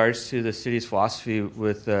with regards to the city's philosophy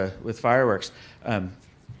with fireworks.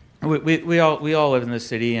 We all live in the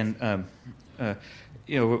city, and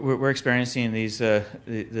we're experiencing these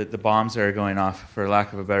the bombs that are going off, for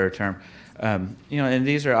lack of a better term. And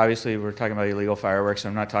these are obviously, we're talking about illegal fireworks.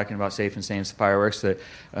 I'm not talking about safe and sane fireworks that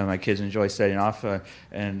my kids enjoy setting off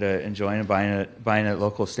and enjoying and buying at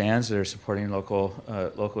local stands that are supporting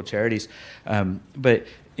local charities. But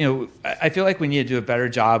I feel like we need to do a better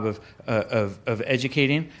job of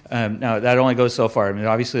educating. Now, that only goes so far. I mean,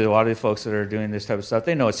 obviously, a lot of the folks that are doing this type of stuff,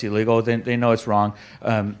 they know it's illegal. They know it's wrong.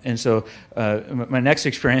 And so my next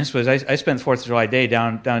experience was I spent 4th of July Day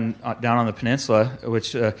down on the peninsula,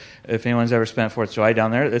 which if anyone's ever spent 4th of July down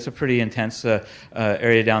there, it's a pretty intense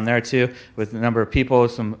area down there, too, with a number of people,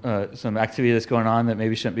 some activity that's going on that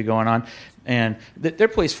maybe shouldn't be going on. And their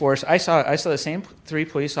police force, I saw the same 3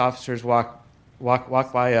 police officers walk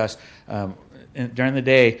by us during the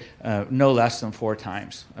day no less than 4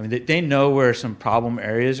 times. I mean, they know where some problem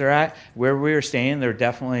areas are at. Where we were staying, there's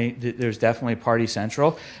definitely Party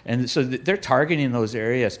Central, and so they're targeting those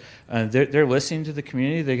areas. They're listening to the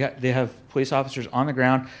community. They have police officers on the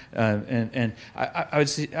ground, and I would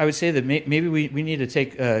say that maybe we need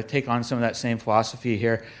to take on some of that same philosophy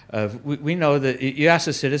here. We know that you ask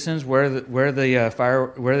the citizens where the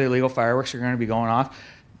illegal fireworks are going to be going off.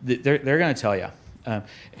 They're going to tell you.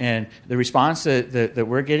 And the response that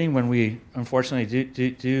we're getting when we unfortunately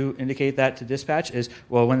do indicate that to dispatch is,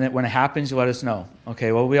 well, when it happens, you let us know.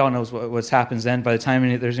 Okay, well, we all know what happens then. By the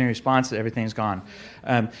time there's any response, everything's gone.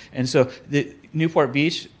 And so the Newport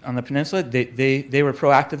Beach on the peninsula, they were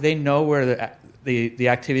proactive. They know where the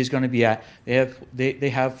activity is going to be at. They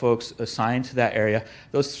have folks assigned to that area.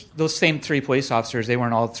 Those same 3 police officers, they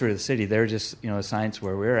weren't all through the city. They were just assigned to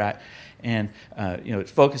where we were at. and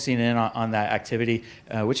focusing in on that activity,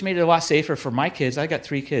 which made it a lot safer for my kids. I got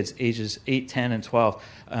 3 kids, ages 8, 10, and 12.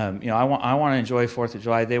 I want to enjoy 4th of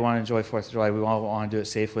July. They want to enjoy 4th of July. We all want to do it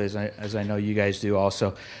safely, as I know you guys do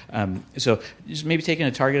also. So just maybe taking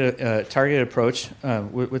a targeted approach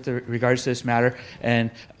with regards to this matter.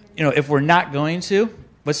 And if we're not going to,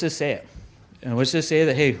 let's just say it. And let's just say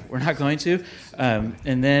that, hey, we're not going to,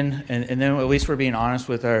 and then at least we're being honest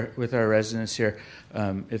with our residents here.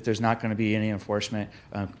 If there's not going to be any enforcement,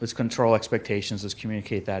 let's control expectations. Let's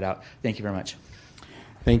communicate that out. Thank you very much.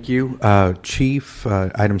 Thank you. Chief,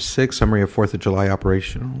 item 6, summary of 4th of July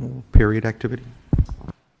operational period activity.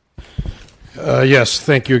 Yes,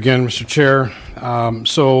 thank you again, Mr. Chair.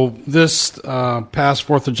 So this past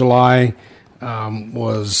 4th of July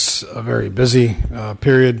was a very busy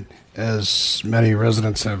period, as many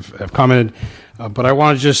residents have commented. But I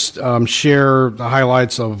want to just share the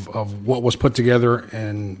highlights of what was put together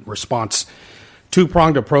in response.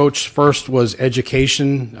 Two-pronged approach. First was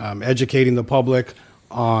education, educating the public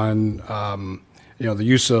on the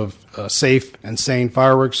use of safe and sane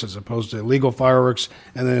fireworks as opposed to illegal fireworks,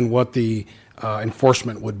 and then what the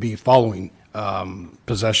enforcement would be following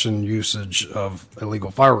possession, usage of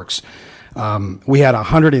illegal fireworks. We had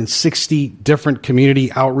 160 different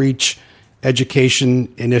community outreach,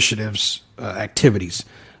 education initiatives, activities,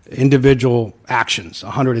 individual actions,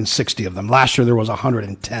 160 of them. Last year there was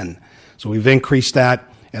 110. So we've increased that,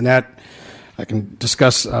 and that I can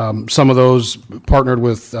discuss some of those. Partnered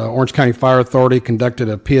with Orange County Fire Authority, conducted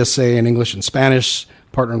a PSA in English and Spanish,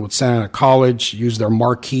 partnered with Santa Ana College, used their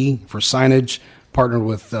marquee for signage, partnered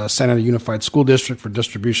with Santa Ana Unified School District for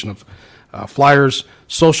distribution of flyers,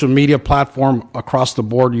 social media platform across the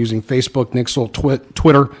board using Facebook, Nixle,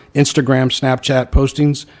 Twitter, Instagram, Snapchat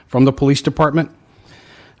postings from the police department.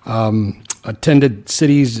 Attended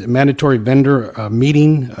city's mandatory vendor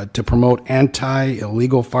meeting to promote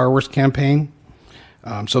anti-illegal fireworks campaign.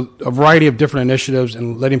 So a variety of different initiatives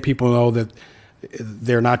and letting people know that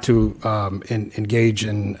they're not to engage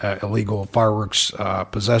in illegal fireworks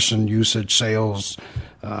possession, usage, sales,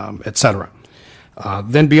 etc.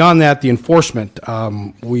 Then beyond that, the enforcement.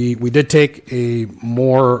 We did take a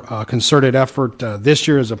more concerted effort this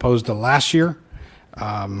year as opposed to last year.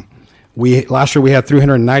 Last year we had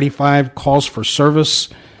 395 calls for service.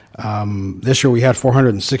 This year we had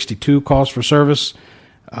 462 calls for service.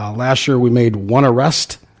 Last year we made 1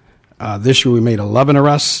 arrest. This year we made 11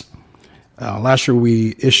 arrests. Last year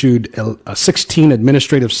we issued 16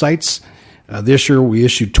 administrative cites. This year we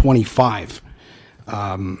issued 25.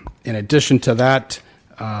 In addition to that,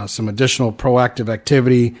 some additional proactive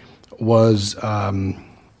activity was,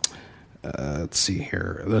 let's see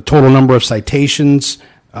here, the total number of citations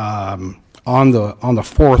on the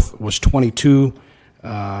 4th was 22.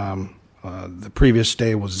 The previous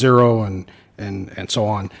day was 0, and so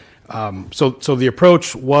on. So the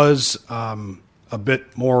approach was a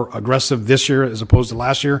bit more aggressive this year as opposed to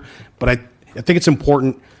last year. But I think it's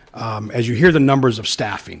important as you hear the numbers of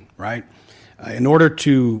staffing, right? In order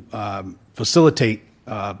to facilitate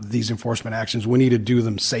these enforcement actions, we need to do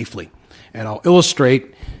them safely. And I'll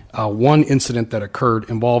illustrate one incident that occurred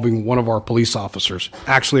involving one of our police officers.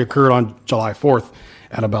 Actually occurred on July 4th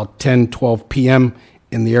at about 10:12 p.m.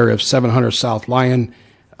 in the area of 700 South Lyon.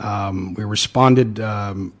 We responded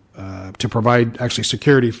to provide actually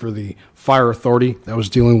security for the fire authority that was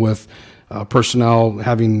dealing with personnel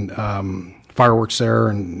having fireworks there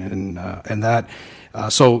and that.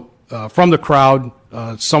 So from the crowd,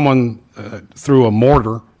 someone threw a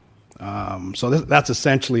mortar. So that's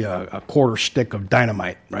essentially a quarter stick of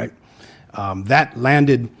dynamite, right? That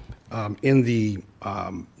landed in the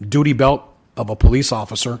duty belt of a police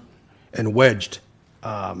officer and wedged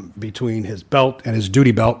between his belt and his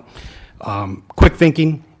duty belt. Quick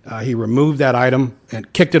thinking, he removed that item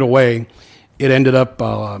and kicked it away. It ended up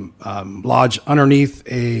lodged underneath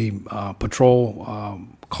a patrol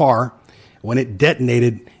car. When it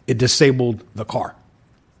detonated, it disabled the car.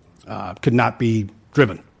 Could not be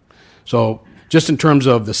driven. So just in terms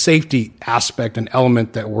of the safety aspect and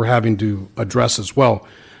element that we're having to address as well,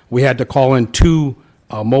 we had to call in 2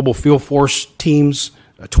 mobile field force teams,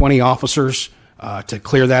 20 officers to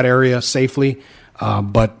clear that area safely.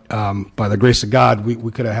 But by the grace of God,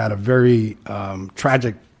 we could have had a very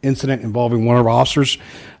tragic incident involving one of our officers,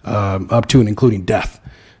 up to and including death.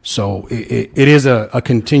 So it is a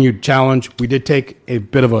continued challenge. We did take a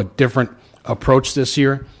bit of a different approach this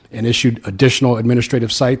year and issued additional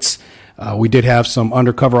administrative cites. We did have some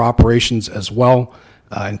undercover operations as well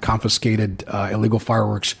and confiscated illegal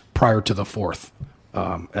fireworks prior to the 4th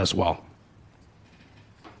as well.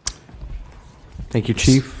 Thank you,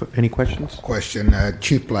 Chief. Any questions? Question,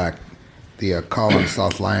 Chief Black. the call on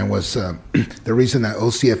South Lyon was the reason that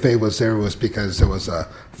OCFA was there was because there was a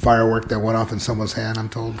firework that went off in someone's hand, I'm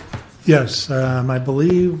told. Yes, I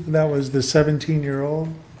believe that was the 17-year-old.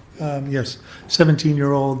 Yes,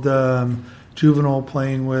 17-year-old juvenile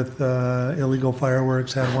playing with illegal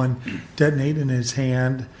fireworks, had one detonate in his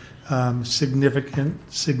hand.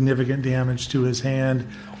 Significant damage to his hand.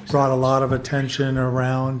 Brought a lot of attention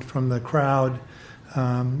around from the crowd,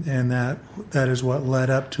 and that is what led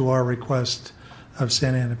up to our request of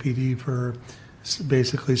Santa Ana PD for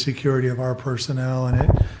basically security of our personnel, and it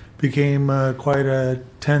became quite a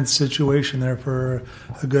tense situation there for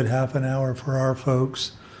a good half an hour for our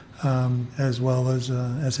folks, as well as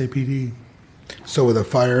SAPD. So were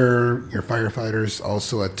your firefighters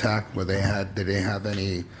also attacked? Did they have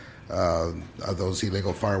any of those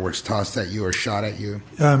illegal fireworks tossed at you or shot at you?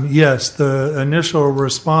 Yes, the initial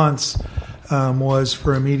response was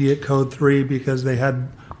for immediate code 3 because they had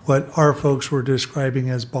what our folks were describing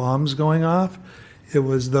as bombs going off. It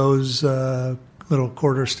was those little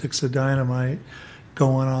quarter sticks of dynamite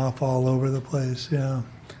going off all over the place, yeah.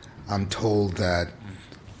 I'm told that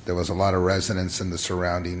there was a lot of residents in the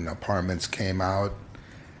surrounding apartments came out,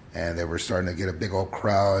 and they were starting to get a big old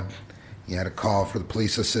crowd. You had a call for the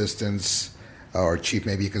police assistance, or Chief,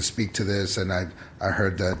 maybe you can speak to this, and I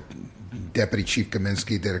heard that Deputy Chief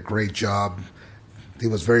Kaminsky did a great job. He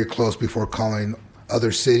was very close before calling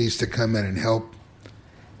other cities to come in and help.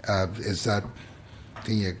 Can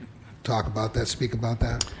you talk about that, speak about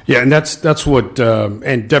that? Yeah, and that's what,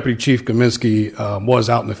 and Deputy Chief Kaminsky was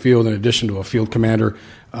out in the field in addition to a field commander.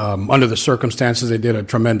 Under the circumstances, they did a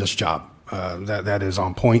tremendous job. That is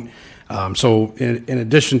on point. So in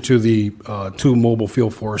addition to the 2 mobile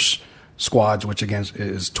field force squads, which again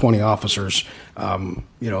is 20 officers,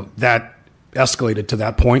 that escalated to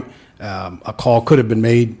that point. A call could have been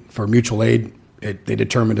made for mutual aid. They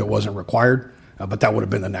determined it wasn't required, but that would have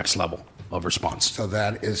been the next level of response. So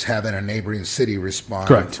that is having a neighboring city respond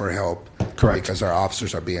Correct. For help. Correct. Because our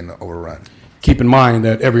officers are being overrun. Keep in mind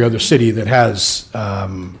that every other city that has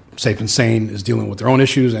Safe and Sane is dealing with their own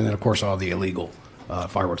issues, and then, of course, all the illegal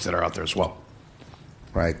fireworks that are out there as well.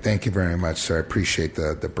 Right. Thank you very much, sir. I appreciate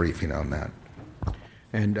the briefing on that.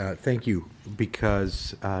 And thank you,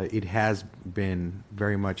 because it has been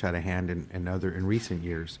very much out of hand in recent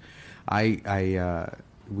years.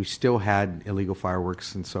 We still had illegal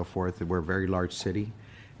fireworks and so forth. We're a very large city,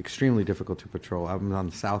 extremely difficult to patrol. I was on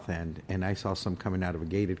the south end, and I saw some coming out of a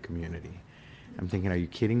gated community. I'm thinking, are you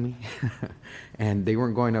kidding me? And they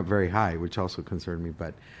weren't going up very high, which also concerned me.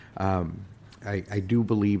 But I do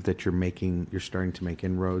believe that you're starting to make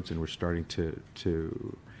inroads, and we're starting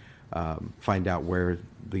to find out where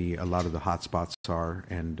a lot of the hot spots are,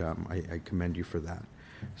 and I commend you for that.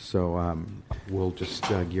 So we'll just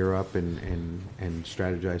gear up and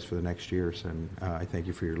strategize for the next years, and I thank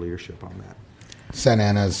you for your leadership on that. Santa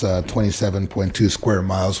Ana's 27.2 square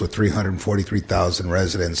miles with 343,000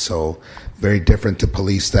 residents, so very different to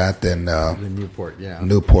police that than Newport, yeah.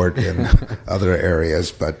 Newport and other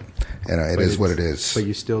areas, but it is what it is. But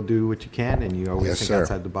you still do what you can, and you always think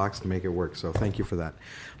outside the box to make it work, so thank you for that.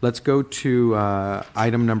 Let's go to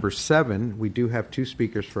item number 7. We do have 2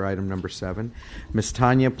 speakers for item number 7. Ms.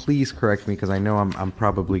 Tanya, please correct me, because I know I'm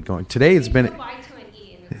probably going. Today it's been... Change the Y to an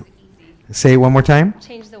E, and it's easy. Say it one more time.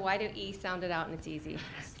 Change the Y to E, sound it out, and it's easy.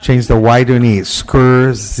 Change the Y to an E.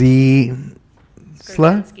 Skrzyński.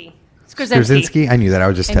 Skrzyński. I knew that. I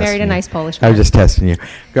was just I testing married a you. nice Polish I was man. just testing you.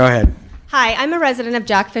 Go ahead. Hi, I'm a resident of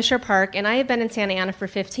Jack Fisher Park, and I have been in Santa Ana for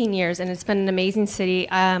 15 years, and it's been an amazing city.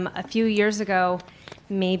 A few years ago,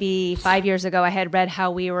 maybe 5 years ago, I had read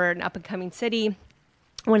how we were an up-and-coming city,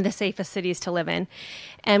 one of the safest cities to live in.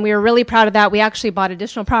 And we were really proud of that. We actually bought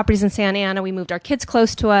additional properties in Santa Ana. We moved our kids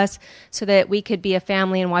close to us so that we could be a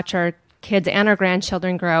family and watch our kids and our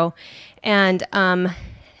grandchildren grow. And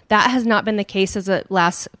that has not been the case as the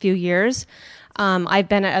last few years. I've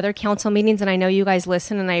been at other council meetings, and I know you guys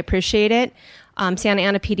listen, and I appreciate it. Santa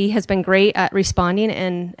Ana PD has been great at responding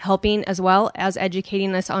and helping, as well as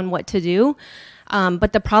educating us on what to do.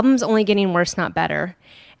 But the problem's only getting worse, not better.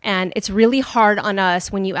 And it's really hard on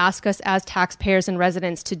us when you ask us as taxpayers and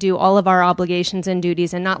residents to do all of our obligations and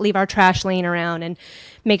duties and not leave our trash laying around and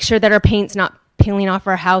make sure that our paint's not peeling off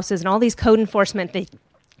our houses and all these code enforcement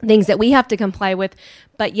things that we have to comply with.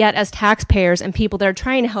 But yet, as taxpayers and people that are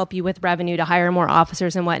trying to help you with revenue to hire more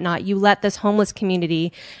officers and whatnot, you let this homeless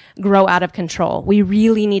community grow out of control. We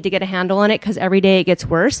really need to get a handle on it, because every day it gets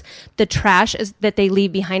worse. The trash that they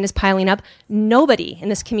leave behind is piling up. Nobody in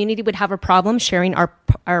this community would have a problem sharing our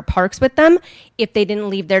parks with them if they didn't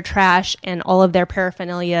leave their trash and all of their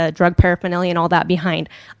paraphernalia, drug paraphernalia and all that behind.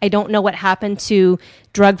 I don't know what happened to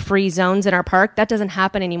drug-free zones in our park. That doesn't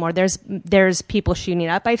happen anymore. There's people shooting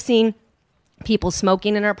up. I've seen people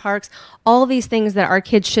smoking in our parks, all these things that our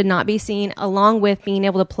kids should not be seeing, along with being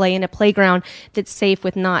able to play in a playground that's safe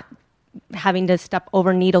with not having to step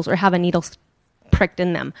over needles or have a needle pricked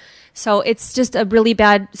in them. So it's just a really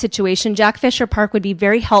bad situation. Jack Fisher Park would be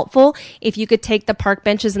very helpful if you could take the park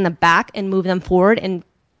benches in the back and move them forward and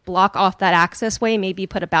block off that access way, maybe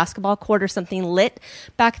put a basketball court or something lit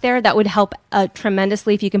back there. That would help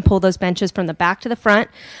tremendously if you can pull those benches from the back to the front.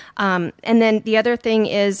 And then the other thing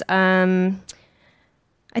is,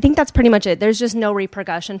 I think that's pretty much it. There's just no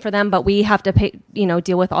repercussion for them, but we have to pay,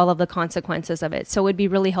 deal with all of the consequences of it. So it would be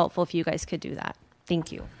really helpful if you guys could do that.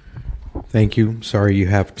 Thank you. Thank you. Sorry you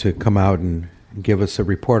have to come out and give us a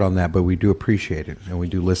report on that, but we do appreciate it, and we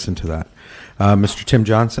do listen to that. Mr. Tim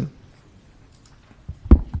Johnson?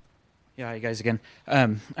 Yeah, hi guys again.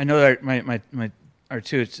 I know that our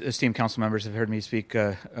two esteemed council members have heard me speak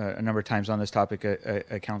a number of times on this topic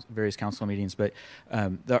at various council meetings, but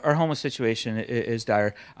our homeless situation is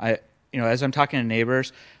dire. As I'm talking to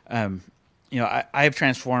neighbors, I have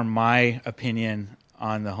transformed my opinion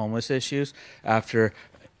on the homeless issues after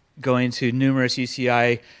going to numerous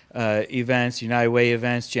UCI events, United Way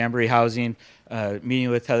events, Jamboree Housing, meeting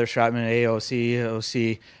with Heather Stratman at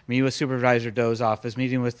AOC, meeting with Supervisor Doe's office,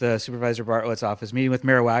 meeting with Supervisor Bartlett's office, meeting with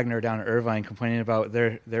Mayor Wagner down at Irvine, complaining about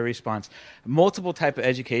their response. Multiple type of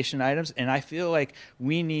education items, and I feel like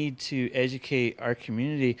we need to educate our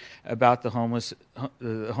community about the homeless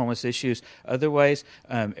issues. Otherwise,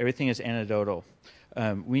 everything is anecdotal.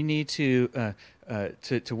 We need to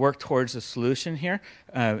work towards a solution here,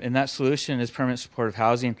 and that solution is permanent supportive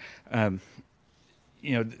housing.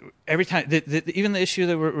 Every time, even the issue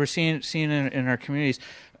that we're seeing in our communities,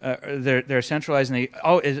 they're centralized, and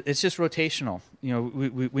it's just rotational.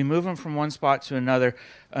 We move them from one spot to another.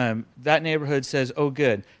 That neighborhood says, "Oh,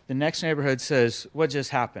 good." The next neighborhood says, "What just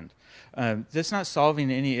happened?" That's not solving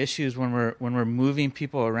any issues when we're moving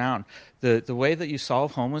people around. The way that you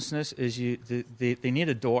solve homelessness is they need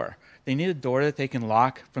a door. They need a door that they can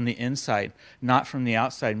lock from the inside, not from the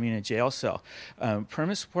outside, meaning a jail cell.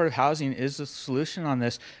 Permanent supportive housing is the solution on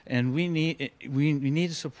this, and we need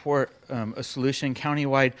to support a solution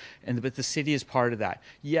countywide, but the city is part of that.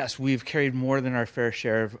 Yes, we've carried more than our fair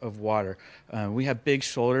share of water. We have big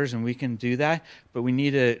shoulders, and we can do that, but we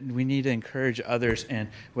need to encourage others, and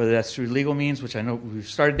whether that's through legal means, which I know we've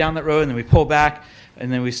started down that road, and then we pull back,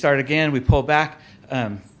 and then we start again, we pull back.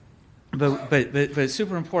 But it's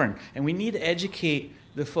super important, and we need to educate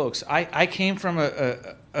the folks. I came from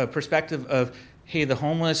a perspective of, hey, the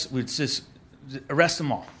homeless, would just arrest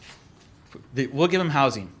them all. We'll give them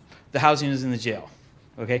housing. The housing is in the jail.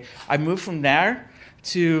 Okay, I moved from there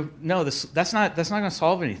to no. That's not going to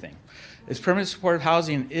solve anything. This permanent supportive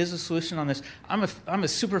housing is a solution on this. I'm a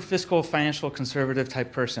super fiscal, financial, conservative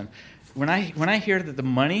type person. When I hear that the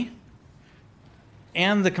money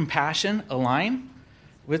and the compassion align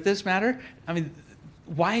with this matter, I mean,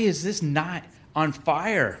 why is this not on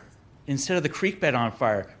fire instead of the creek bed on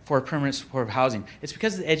fire for permanent supportive housing? It's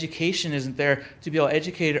because the education isn't there to be able to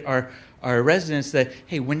educate our residents that,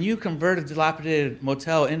 hey, when you convert a dilapidated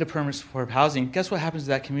motel into permanent supportive housing, guess what happens to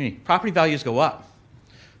that community? Property values go up.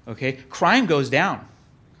 Okay? Crime goes down.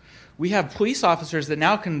 We have police officers that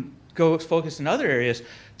now can go focus in other areas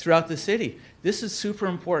throughout the city. This is super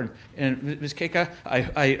important. And Ms. Keika,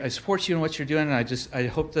 I support you in what you're doing, and I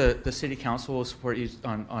hope the city council will support you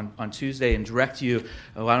on Tuesday and direct you.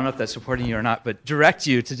 Well, I don't know if that's supporting you or not, but direct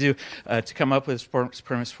you to come up with a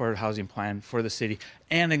permanent supportive housing plan for the city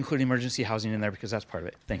and include emergency housing in there, because that's part of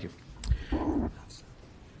it. Thank you.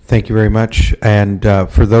 Thank you very much. And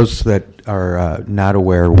for those that are not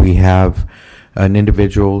aware, we have an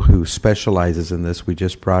individual who specializes in this. We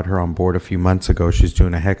just brought her on board a few months ago. She's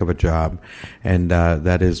doing a heck of a job. And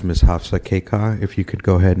that is Ms. Hafsa Keika. If you could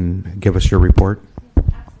go ahead and give us your report.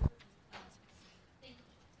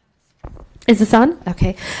 Is this on?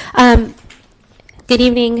 Okay. Good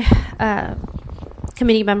evening,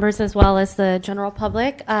 committee members as well as the general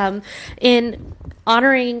public. In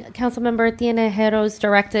honoring Councilmember Tinejero's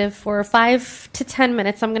directive for 5 to 10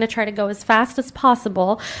 minutes, I'm going to try to go as fast as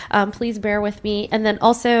possible. Please bear with me. And then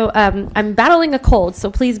also, I'm battling a cold,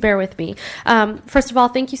 so please bear with me. First of all,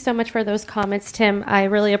 thank you so much for those comments, Tim. I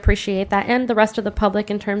really appreciate that, and the rest of the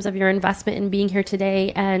public in terms of your investment in being here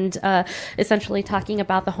today and essentially talking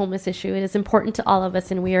about the homeless issue. It is important to all of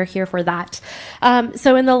us, and we are here for that.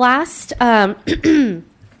 So in the last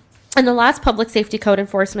In the last Public Safety Code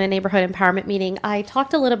Enforcement Neighborhood Empowerment meeting, I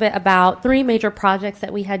talked a little bit about 3 major projects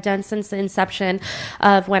that we had done since the inception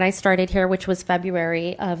of when I started here, which was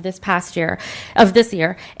February of this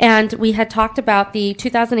year. And we had talked about the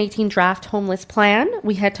 2018 draft homeless plan.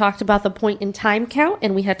 We had talked about the point in time count,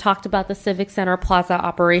 and we had talked about the Civic Center Plaza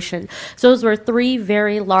operation. So those were 3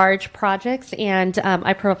 very large projects, and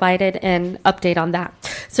I provided an update on that.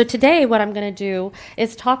 So today, what I'm going to do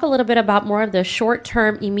is talk a little bit about more of the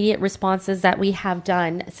short-term immediate responses that we have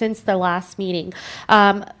done since the last meeting.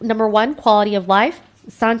 Number 1, quality of life,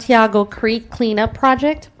 Santiago Creek cleanup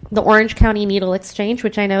project, the Orange County Needle Exchange,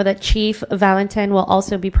 which I know that Chief Valentin will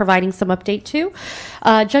also be providing some update to.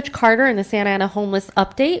 Judge Carter and the Santa Ana Homeless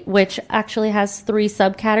Update, which actually has 3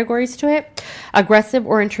 subcategories to it: aggressive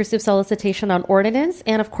or intrusive solicitation on ordinance,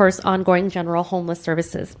 and of course, ongoing general homeless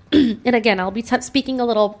services. And again, I'll be speaking a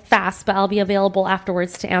little fast, but I'll be available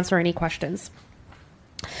afterwards to answer any questions.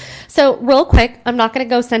 So real quick, I'm not going to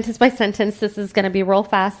go sentence by sentence. This is going to be real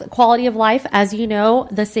fast. Quality of life. As you know,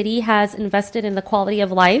 the city has invested in the quality of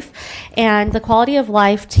life, and the quality of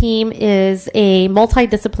life team is a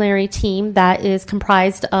multidisciplinary team that is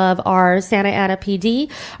comprised of our Santa Ana PD,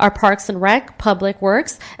 our Parks and Rec, Public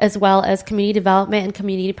Works, as well as community development and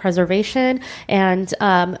community preservation, and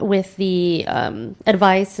with the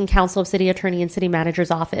advice and counsel of city attorney and city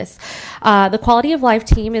manager's office. The quality of life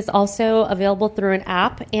team is also available through an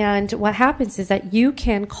app, and what happens is that you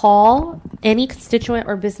can call, any constituent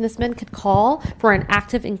or businessman could call for an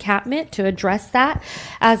active encampment to address that.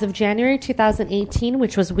 As of January 2018,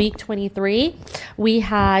 which was week 23, we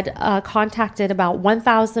had contacted about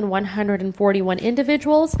 1,141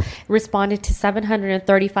 individuals, responded to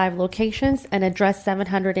 735 locations, and addressed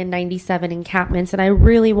 797 encampments. And I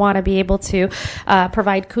really want to be able to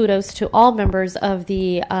provide kudos to all members of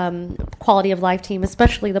the quality of life team,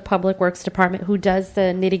 especially the Public Works Department, who does the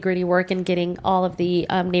nitty-gritty work in getting all of the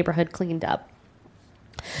neighborhood cleaned up.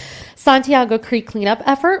 Santiago Creek cleanup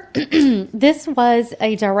effort. This was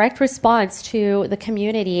a direct response to the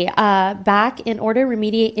community back in order to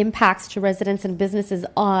remediate impacts to residents and businesses.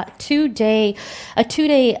 A two-day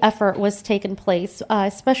effort was taken place,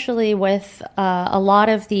 especially with a lot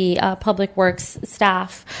of the Public Works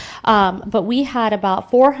staff. But we had about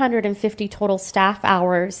 450 total staff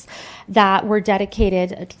hours that were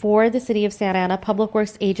dedicated for the City of Santa Ana Public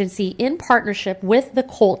Works Agency in partnership with the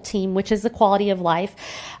COLT team, which is the Quality of Life,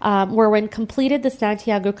 where when completed the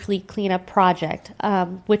Santiago Creek cleanup project,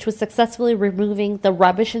 which was successfully removing the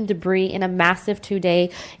rubbish and debris in a massive 2-day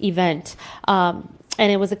event. And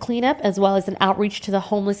it was a cleanup as well as an outreach to the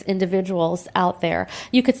homeless individuals out there.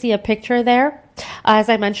 You could see a picture there. As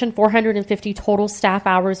I mentioned, 450 total staff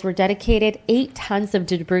hours were dedicated, 8 tons of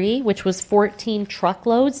debris, which was 14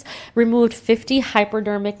 truckloads, removed 50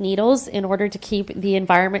 hypodermic needles in order to keep the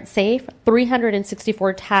environment safe,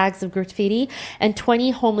 364 tags of graffiti, and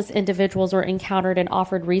 20 homeless individuals were encountered and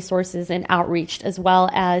offered resources and outreached, as well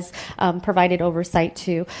as provided oversight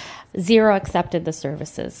to. 0 accepted the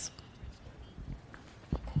services.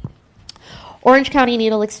 Orange County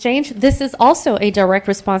Needle Exchange. This is also a direct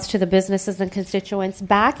response to the businesses and constituents.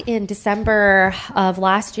 Back in December of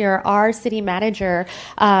last year, our city manager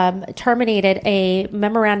terminated a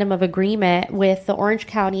memorandum of agreement with the Orange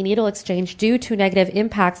County Needle Exchange due to negative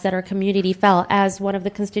impacts that our community felt. As one of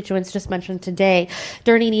the constituents just mentioned today,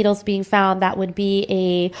 dirty needles being found that would be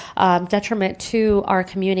a detriment to our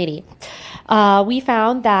community. We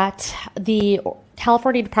found that the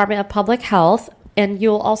California Department of Public Health, and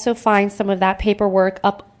you'll also find some of that paperwork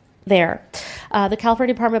up there. The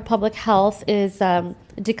California Department of Public Health is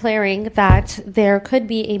declaring that there could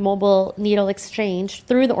be a mobile needle exchange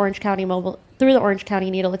through the Orange County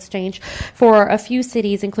Needle Exchange for a few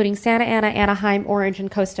cities, including Santa Ana, Anaheim, Orange,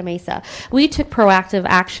 and Costa Mesa. We took proactive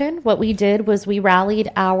action. What we did was we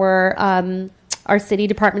rallied our city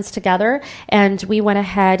departments together, and we went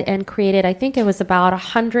ahead and created, I think it was about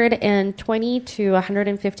 120 to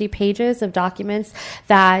 150 pages of documents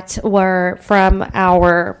that were from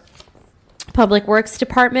our Public Works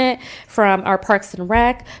Department, from our Parks and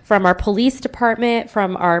Rec, from our Police Department,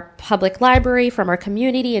 from our Public Library, from our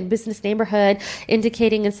community and business neighborhood,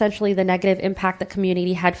 indicating essentially the negative impact the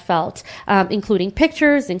community had felt, including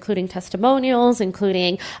pictures, including testimonials,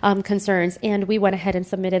 including concerns. And we went ahead and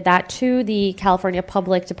submitted that to the California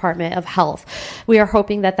Public Department of Health. We are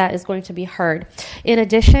hoping that that is going to be heard. In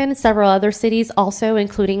addition, several other cities also,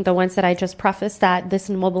 including the ones that I just prefaced that this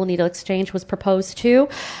mobile needle exchange was proposed to,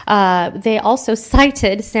 they also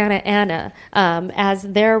cited Santa Ana as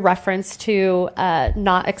their reference to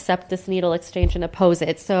not accept this needle exchange and oppose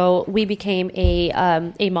it. So we became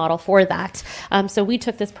a model for that. So we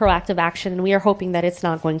took this proactive action, and we are hoping that it's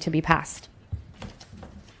not going to be passed.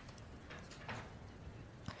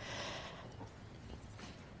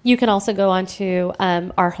 You can also go onto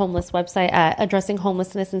our homeless website at Addressing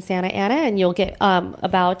Homelessness in Santa Ana, and you'll get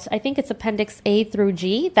about, I think it's Appendix A through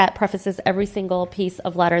G, that prefaces every single piece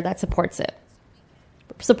of letter that supports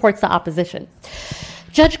the opposition.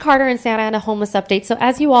 Judge Carter and Santa Ana homeless update. So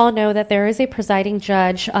as you all know, that there is a presiding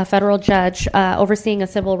judge, a federal judge, overseeing a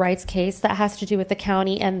civil rights case that has to do with the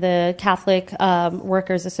county and the Catholic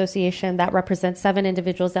Workers Association that represents 7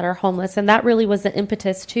 individuals that are homeless. And that really was the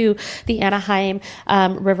impetus to the Anaheim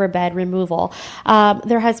riverbed removal.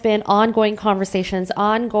 There has been ongoing conversations,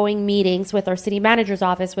 ongoing meetings with our city manager's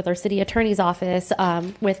office, with our city attorney's office,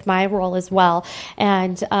 with my role as well,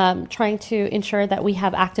 and trying to ensure that we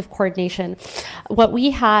have active coordination. What we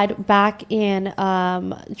had back in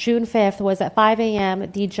June 5th was at 5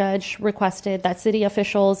 a.m. the judge requested that city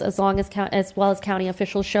officials, as well as county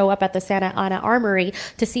officials, show up at the Santa Ana Armory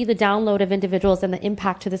to see the download of individuals and the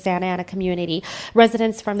impact to the Santa Ana community.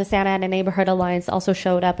 Residents from the Santa Ana Neighborhood Alliance also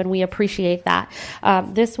showed up, and we appreciate that.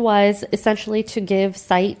 This was essentially to give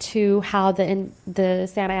sight to how the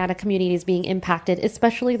Santa Ana community is being impacted,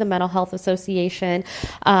 especially the Mental Health Association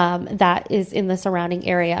that is in the surrounding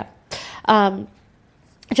area.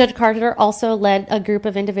 Judge Carter also led a group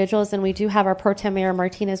of individuals, and we do have our Pro Tem Mayor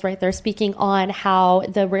Martinez right there speaking on how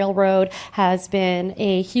the railroad has been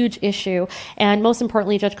a huge issue. And most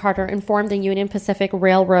importantly, Judge Carter informed the Union Pacific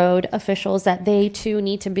Railroad officials that they too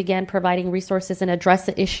need to begin providing resources and address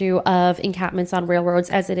the issue of encampments on railroads,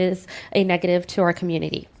 as it is a negative to our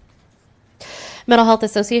community. Mental Health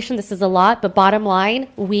Association, this is a lot, but bottom line,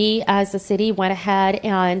 we as a city went ahead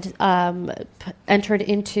and entered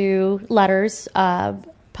into letters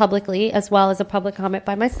publicly, as well as a public comment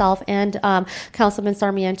by myself and Councilman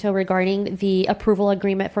Sarmiento regarding the approval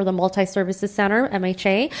agreement for the Multi-Services Center,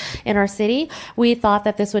 MHA, in our city. We thought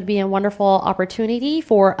that this would be a wonderful opportunity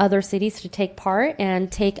for other cities to take part and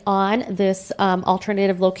take on this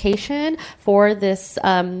alternative location for this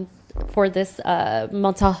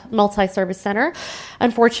multi-service center.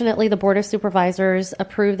 Unfortunately, the Board of Supervisors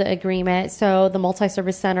approved the agreement, so the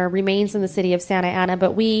multi-service center remains in the city of Santa Ana,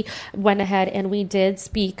 but we went ahead and we did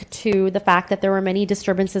speak to the fact that there were many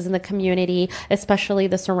disturbances in the community, especially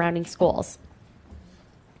the surrounding schools.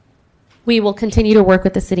 We will continue to work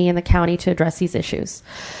with the city and the county to address these issues.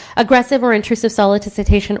 Aggressive or intrusive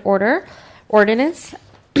solicitation ordinance.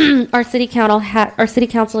 Our city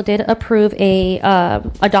council did approve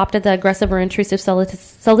adopted the aggressive or intrusive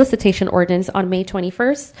solicitation ordinance on May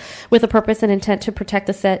 21st with a purpose and intent to protect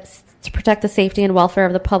the safety and welfare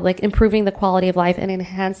of the public, improving the quality of life, and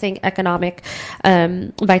enhancing economic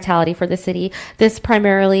vitality for the city. This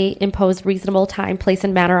primarily imposed reasonable time, place,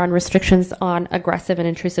 and manner on restrictions on aggressive and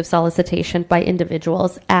intrusive solicitation by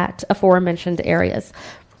individuals at aforementioned areas.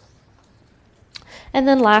 And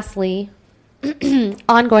then lastly,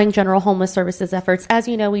 ongoing general homeless services efforts. As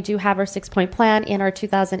you know, we do have our 6-point plan in our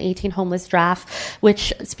 2018 homeless draft,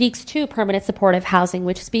 which speaks to permanent supportive housing,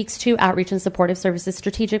 which speaks to outreach and supportive services,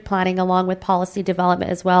 strategic planning, along with policy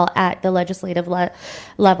development as well at the legislative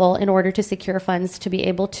level in order to secure funds to be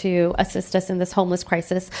able to assist us in this homeless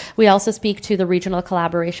crisis. We also speak to the regional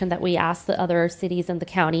collaboration that we ask the other cities in the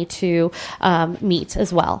county to meet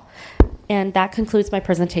as well. And that concludes my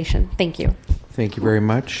presentation. Thank you. Thank you very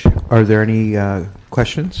much. Are there any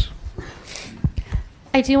questions?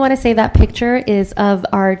 I do want to say that picture is of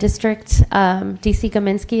our district, DC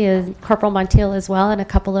Gaminsky and Corporal Montiel as well, and a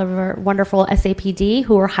couple of our wonderful SAPD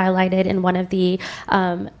who were highlighted in one of the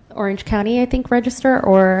Orange County, I think, register,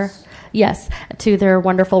 or yes, to their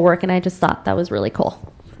wonderful work, and I just thought that was really cool.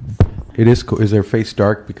 It is cool. Is their face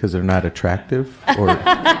dark because they're not attractive? Or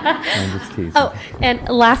I'm just teasing. Oh, and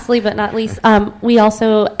lastly but not least, we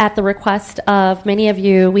also, at the request of many of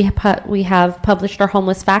you, we have published our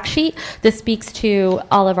homeless fact sheet. This speaks to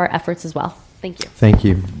all of our efforts as well. Thank you. Thank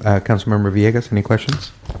you. Councilmember Villegas, any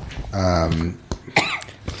questions?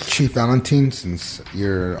 Chief Valentin, since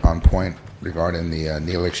you're on point regarding the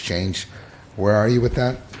needle exchange, where are you with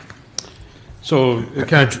that? So,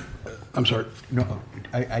 I'm sorry. No,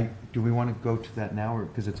 do we want to go to that now, or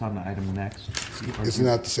because it's on the item next? Isn't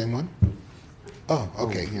that the same one? Oh,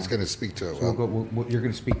 okay. He's going to speak to it. So you're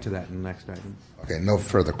going to speak to that in the next item. Okay. No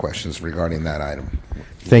further questions regarding that item.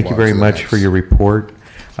 Thank you very much for your report.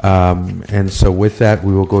 And so with that,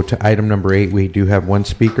 we will go to item number 8. We do have one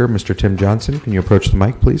speaker, Mr. Tim Johnson. Can you approach the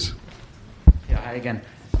mic, please? Yeah. Hi again.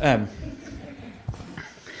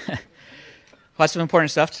 lots of important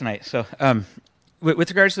stuff tonight. So, with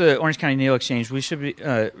regards to the Orange County Needle Exchange, we should be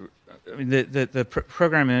the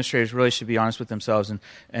program administrators really should be honest with themselves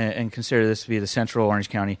and consider this to be the central Orange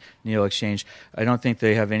County Needle Exchange. I don't think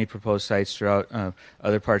they have any proposed sites throughout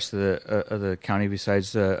other parts of the county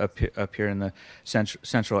besides up here in the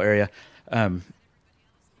central area.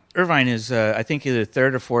 Irvine is, I think, the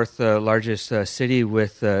third or fourth largest city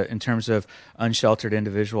with, in terms of unsheltered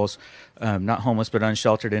individuals, not homeless, but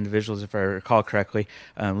unsheltered individuals, if I recall correctly,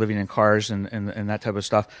 living in cars and that type of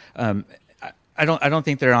stuff. I don't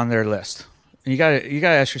think they're on their list. You gotta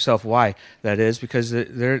ask yourself why that is, because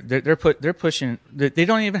they're pushing. They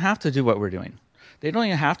don't even have to do what we're doing. They don't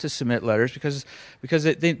even have to submit letters because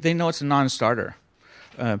they know it's a non-starter.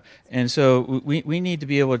 And so we need to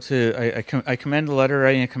be able to. I commend the letter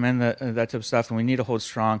writing. I commend that type of stuff, and we need to hold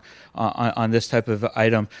strong on this type of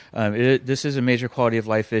item. This is a major quality of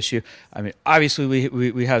life issue. I mean, obviously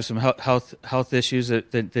we have some health issues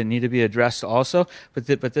that need to be addressed also, but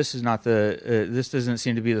this is not this doesn't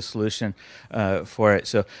seem to be the solution for it.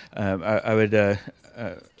 So I would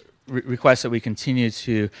request that we continue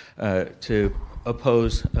to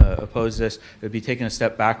oppose this. It would be taking a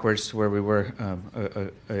step backwards to where we were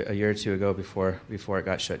a year or two ago before it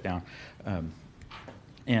got shut down.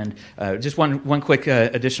 And just one quick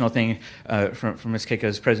additional thing from Ms.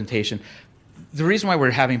 Keiko's presentation. The reason why we're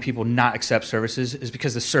having people not accept services is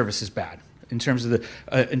because the service is bad in terms of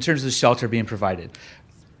the shelter being provided.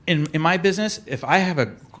 In my business, if I have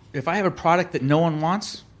a product that no one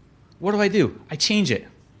wants, what do? I change it.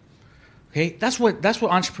 Okay, that's what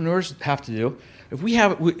entrepreneurs have to do. If we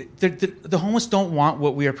have the homeless don't want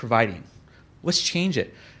what we are providing, let's change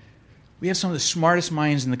it. We have some of the smartest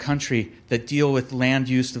minds in the country that deal with land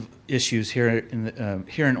use issues here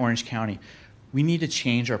in Orange County. We need to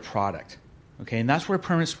change our product. Okay, and that's where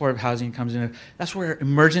permanent supportive housing comes in. That's where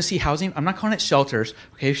emergency housing. I'm not calling it shelters.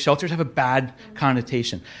 Okay, shelters have a bad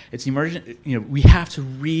connotation. It's emergent. We have to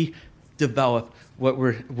redevelop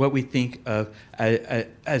what we think of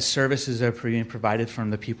as services that are being provided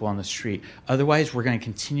from the people on the street. Otherwise, we're going to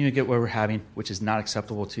continue to get what we're having, which is not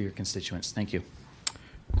acceptable to your constituents. Thank you.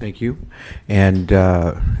 Thank you. And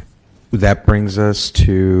that brings us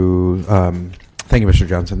to, thank you, Mr.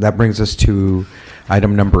 Johnson. That brings us to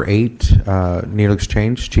item number 8, Needle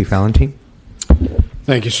Exchange. Chief Valentine.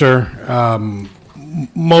 Thank you, sir.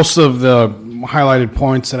 Most of the highlighted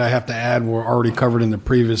points that I have to add were already covered in the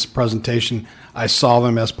previous presentation. I saw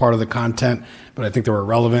them as part of the content, but I think they were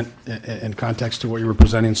relevant in context to what you were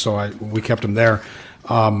presenting, so we kept them there.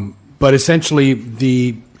 But essentially,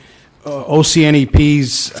 the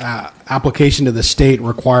OCNEP's application to the state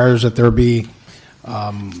requires that there be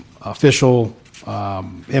official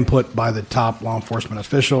input by the top law enforcement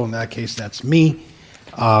official. In that case, that's me.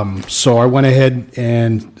 So I went ahead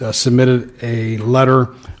and submitted a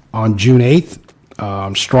letter on June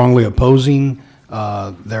 8th, strongly opposing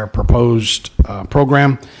their proposed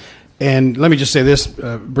program. And let me just say this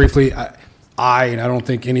briefly. And I don't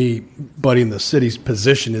think anybody in the city's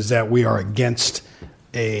position is that we are against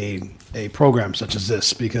a program such as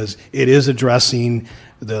this, because it is addressing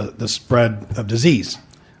the spread of disease.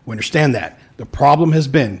 We understand that. The problem has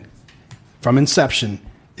been, from inception,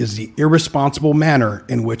 is the irresponsible manner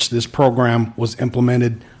in which this program was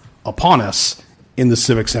implemented upon us in the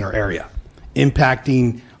Civic Center area,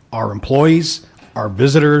 impacting our employees, our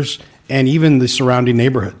visitors, and even the surrounding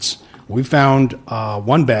neighborhoods. We found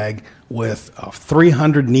one bag with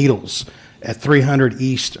 300 needles at 300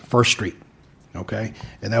 East 1st Street, okay?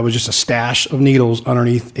 And that was just a stash of needles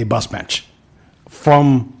underneath a bus bench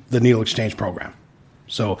from the Needle Exchange program.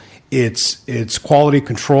 So it's quality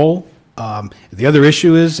control. The other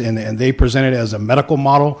issue is, and they present it as a medical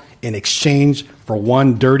model in exchange for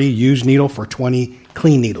one dirty used needle for 20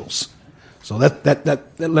 clean needles. So that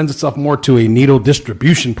lends itself more to a needle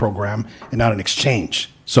distribution program and not an exchange.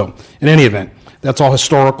 So in any event, that's all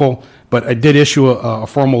historical, but I did issue a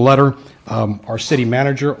formal letter. Our city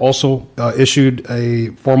manager also issued a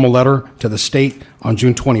formal letter to the state on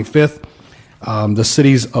June 25th. The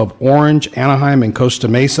cities of Orange, Anaheim, and Costa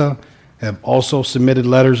Mesa have also submitted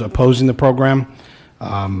letters opposing the program.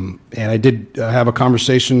 And I did have a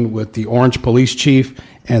conversation with the Orange police chief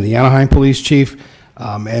and the Anaheim police chief.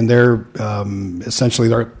 And essentially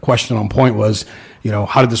their question on point was,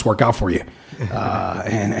 how did this work out for you?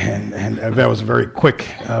 And that was a very quick,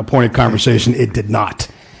 pointed conversation. It did not.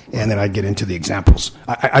 And then I'd get into the examples.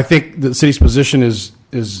 I think the city's position is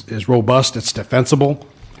robust, it's defensible,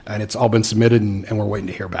 and it's all been submitted, and we're waiting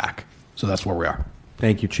to hear back. So that's where we are.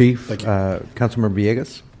 Thank you, Chief. Thank you. Councilmember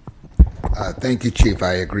Villegas. Thank you, Chief.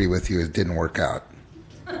 I agree with you. It didn't work out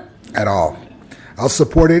at all. I'll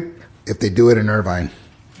support it if they do it in Irvine.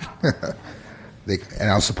 And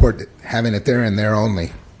I'll support having it there and there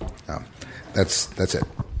only. That's it.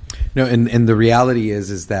 No, and the reality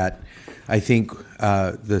is that I think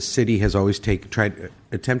the city has always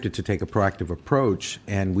attempted to take a proactive approach,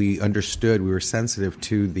 and we were sensitive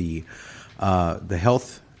to the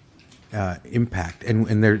health impact,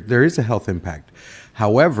 and there is a health impact.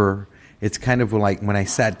 However, it's kind of like when I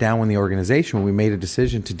sat down with the organization, when we made a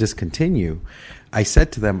decision to discontinue, I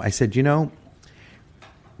said to them,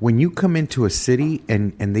 when you come into a city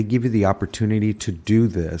and they give you the opportunity to do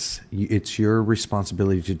this, it's your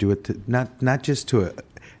responsibility to do it, not just to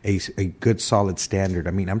a good, solid standard.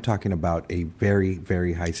 I mean, I'm talking about a very,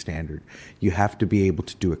 very high standard. You have to be able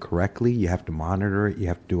to do it correctly. You have to monitor it. You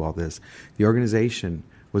have to do all this. The organization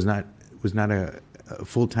was not a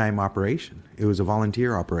full-time operation. It was a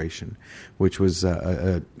volunteer operation, which was,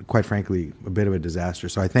 quite frankly, a bit of a disaster.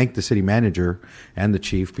 So I thank the city manager and the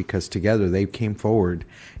chief, because together they came forward.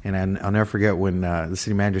 And I'll never forget when the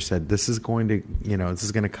city manager said, this is going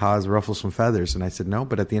to cause ruffle some feathers. And I said, no,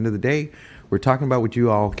 but at the end of the day, we're talking about what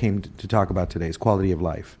you all came to talk about today, is quality of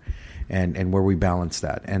life, and where we balance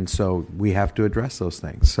that. And so we have to address those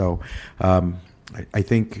things. So I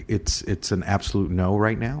think it's an absolute no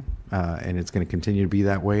right now. And it's going to continue to be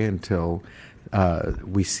that way until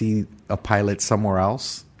we see a pilot somewhere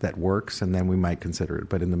else that works, and then we might consider it.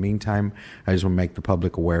 But in the meantime, I just want to make the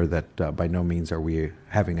public aware that by no means are we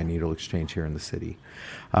having a needle exchange here in the city.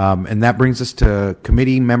 And that brings us to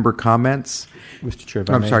committee member comments. Mr. Chair,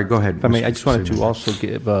 I'm sorry, go ahead. If I may, I just wanted to also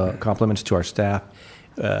give compliments to our staff.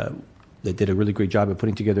 They did a really great job of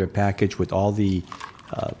putting together a package with all the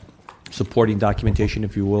supporting documentation,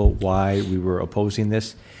 if you will, why we were opposing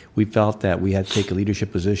this. We felt that we had to take a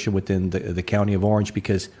leadership position within the County of Orange,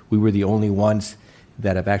 because we were the only ones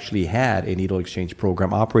that have actually had a needle exchange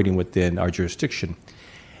program operating within our jurisdiction.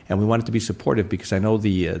 And we wanted to be supportive, because I know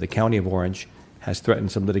the County of Orange has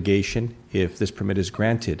threatened some litigation if this permit is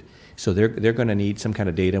granted. So they're going to need some kind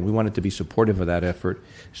of data, and we wanted to be supportive of that effort.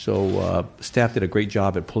 So staff did a great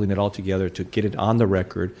job at pulling it all together to get it on the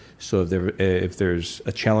record, so if there's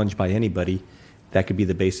a challenge by anybody, that could be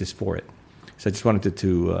the basis for it. So I just wanted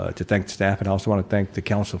to thank the staff, and I also want to thank the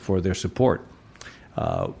council for their support.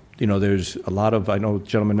 There's a lot of, I know the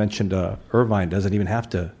gentleman mentioned Irvine doesn't even have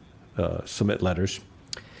to submit letters.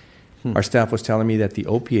 Our staff was telling me that the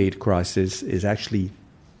opioid crisis is actually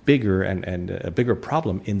bigger and a bigger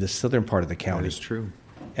problem in the southern part of the county. That is true.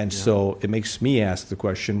 And so it makes me ask the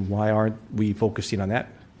question, why aren't we focusing on that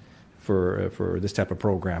for this type of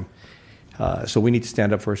program? So we need to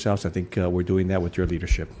stand up for ourselves. I think we're doing that with your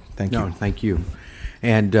leadership. Thank you. No, thank you.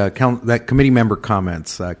 And that committee member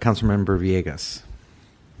comments, Councilmember Villegas.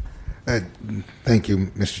 Thank you,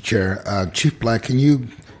 Mr. Chair. Chief Black, can you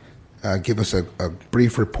give us a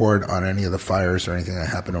brief report on any of the fires or anything that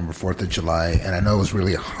happened over 4th of July? And I know it was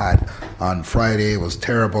really hot on Friday. It was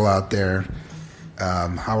terrible out there.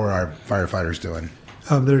 How are our firefighters doing?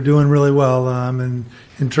 They're doing really well. And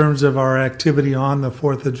in terms of our activity on the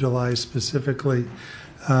 4th of July specifically,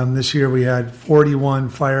 this year we had 41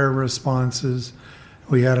 fire responses.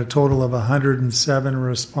 We had a total of 107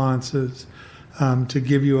 responses. To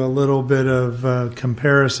give you a little bit of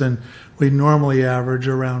comparison, we normally average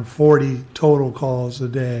around 40 total calls a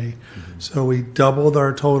day. So we doubled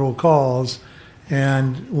our total calls,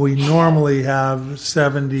 and we normally have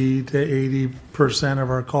 70 to 80%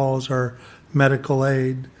 of our calls are medical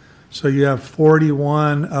aid. So you have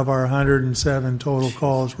 41 of our 107 total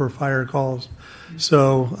calls were fire calls.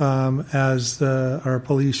 So as our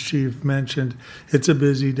police chief mentioned, it's a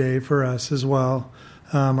busy day for us as well.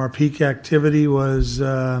 Our peak activity was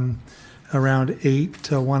around 8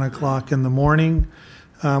 to 1 o'clock in the morning.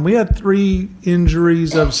 We had 3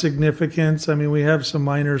 injuries of significance. I mean, we have some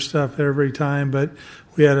minor stuff every time, but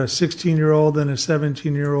we had a 16-year-old and a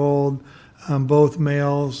 17-year-old, both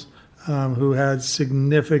males, who had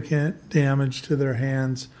significant damage to their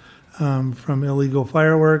hands from illegal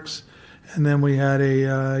fireworks. And then we had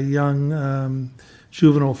a young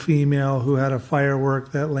juvenile female who had a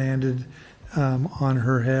firework that landed on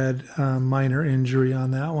her head, minor injury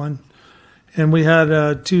on that one. And we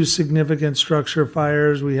had 2 significant structure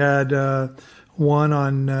fires. We had one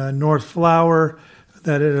on North Flower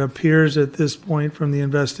that it appears at this point from the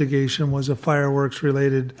investigation was a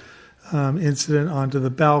fireworks-related incident onto the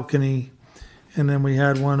balcony. And then we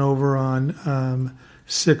had one over on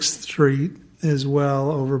 6th Street as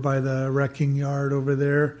well, over by the wrecking yard over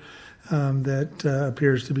there, that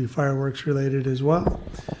appears to be fireworks-related as well.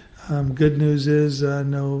 Good news is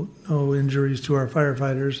no injuries to our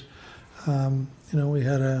firefighters. We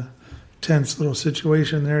had a tense little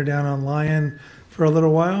situation there down on Lyon. for a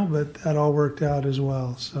little while, but that all worked out as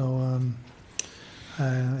well. So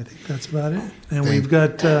I think that's about it. And we've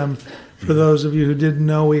got, for those of you who didn't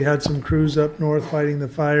know, we had some crews up north fighting the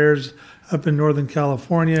fires up in Northern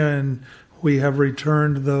California, and we have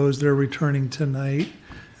returned those. They're returning tonight.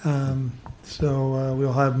 So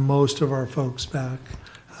we'll have most of our folks back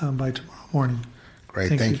by tomorrow morning.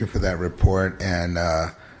 Great. Thank you for that report. And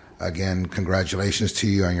again, congratulations to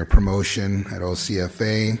you on your promotion at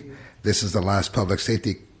OCFA. This is the last public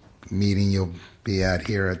safety meeting you'll be at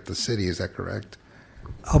here at the city. Is that correct?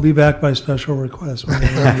 I'll be back by special request. When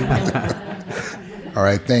All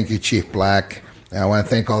right. Thank you, Chief Black. And I want to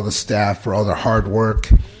thank all the staff for all their hard work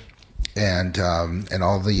and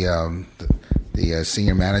all the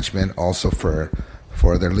senior management also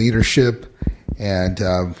for their leadership, and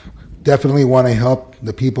definitely want to help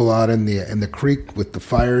the people out in the creek with the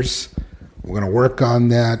fires. We're going to work on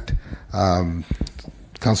that.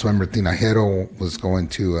 Councilmember Tinajero was going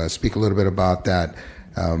to speak a little bit about that,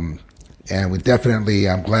 and we definitely,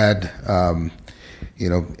 I'm glad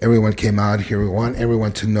everyone came out here. We want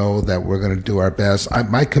everyone to know that we're going to do our best.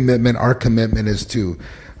 Our commitment is to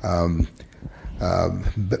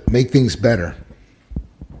make things better,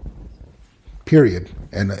 period,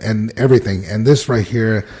 and everything. And this right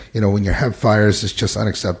here, when you have fires, it's just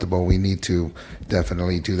unacceptable. We need to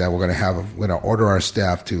definitely do that. We're going to order our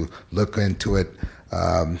staff to look into it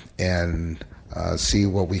and see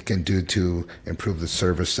what we can do to improve the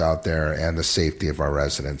service out there and the safety of our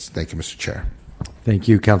residents. Thank you, Mr. Chair. Thank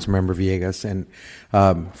you, Councilmember Villegas. And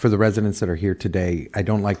for the residents that are here today, I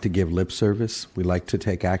don't like to give lip service. We like to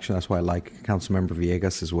take action. That's why I like Councilmember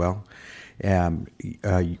Villegas as well.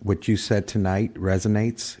 What you said tonight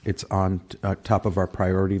resonates. It's on top of our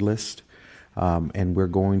priority list. And we're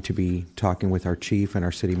going to be talking with our chief and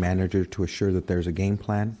our city manager to assure that there's a game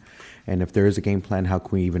plan. And if there is a game plan, how can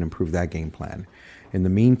we even improve that game plan? In the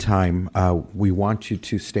meantime, we want you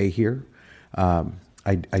to stay here.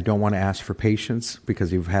 I don't want to ask for patience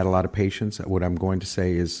because you've had a lot of patience. What I'm going to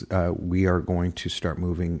say is we are going to start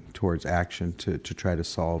moving towards action to try to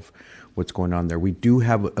solve what's going on there. We do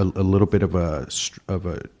have a little bit of a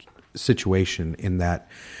situation in that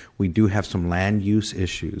we do have some land use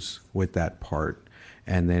issues with that part.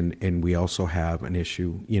 And we also have an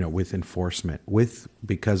issue, with enforcement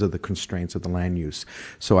because of the constraints of the land use.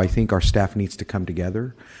 So I think our staff needs to come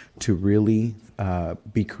together to really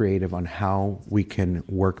be creative on how we can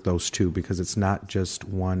work those two, because it's not just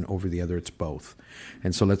one over the other, it's both.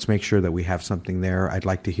 And so let's make sure that we have something there. I'd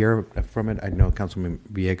like to hear from it. I know Councilman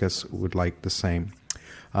Villegas would like the same.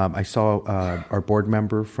 I saw our board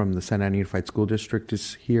member from the Santa Ana Unified School District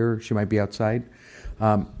is here. She might be outside.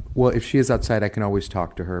 Well, if she is outside, I can always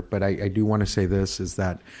talk to her. But I do want to say this, is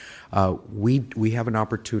that we have an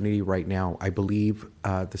opportunity right now. I believe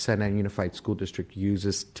the Santa Ana Unified School District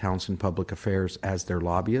uses Townsend Public Affairs as their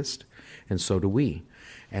lobbyist, and so do we.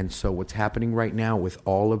 And so what's happening right now with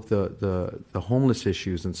all of the homeless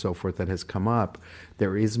issues and so forth that has come up,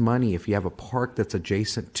 there is money. If you have a park that's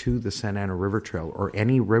adjacent to the Santa Ana River Trail or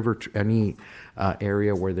any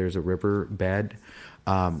area where there's a river bed,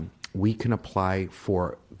 we can apply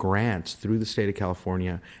for grants through the state of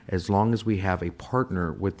California as long as we have a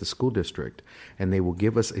partner with the school district, and they will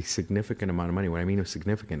give us a significant amount of money. When I mean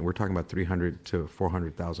significant, we're talking about $300,000 to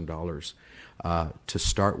 $400,000 to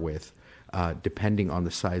start with, depending on the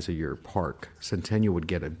size of your park. Centennial would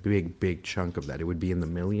get a big chunk of that. It would be in the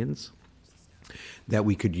millions that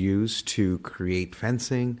we could use to create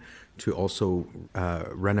fencing, to also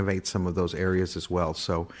renovate some of those areas as well.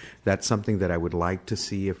 So that's something that I would like to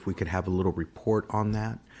see if we could have a little report on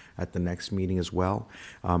that at the next meeting as well.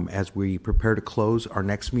 As we prepare to close, our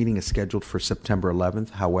next meeting is scheduled for September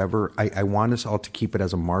 11th. However, I want us all to keep it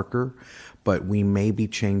as a marker, but we may be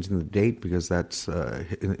changing the date because that's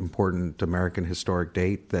an important American historic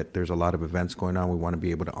date, that there's a lot of events going on. We want to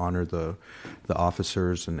be able to honor the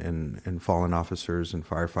officers and fallen officers and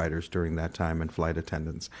firefighters during that time, and flight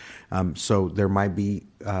attendants. So there might be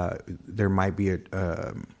a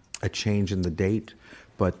change in the date,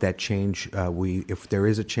 but that change, if there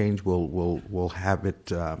is a change, we'll have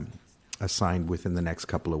it assigned within the next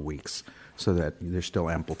couple of weeks, so that there's still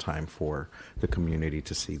ample time for the community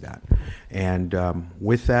to see that. And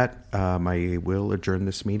with that, I will adjourn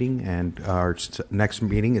this meeting, and our next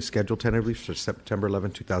meeting is scheduled tentatively for September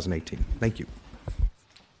 11, 2018. Thank you.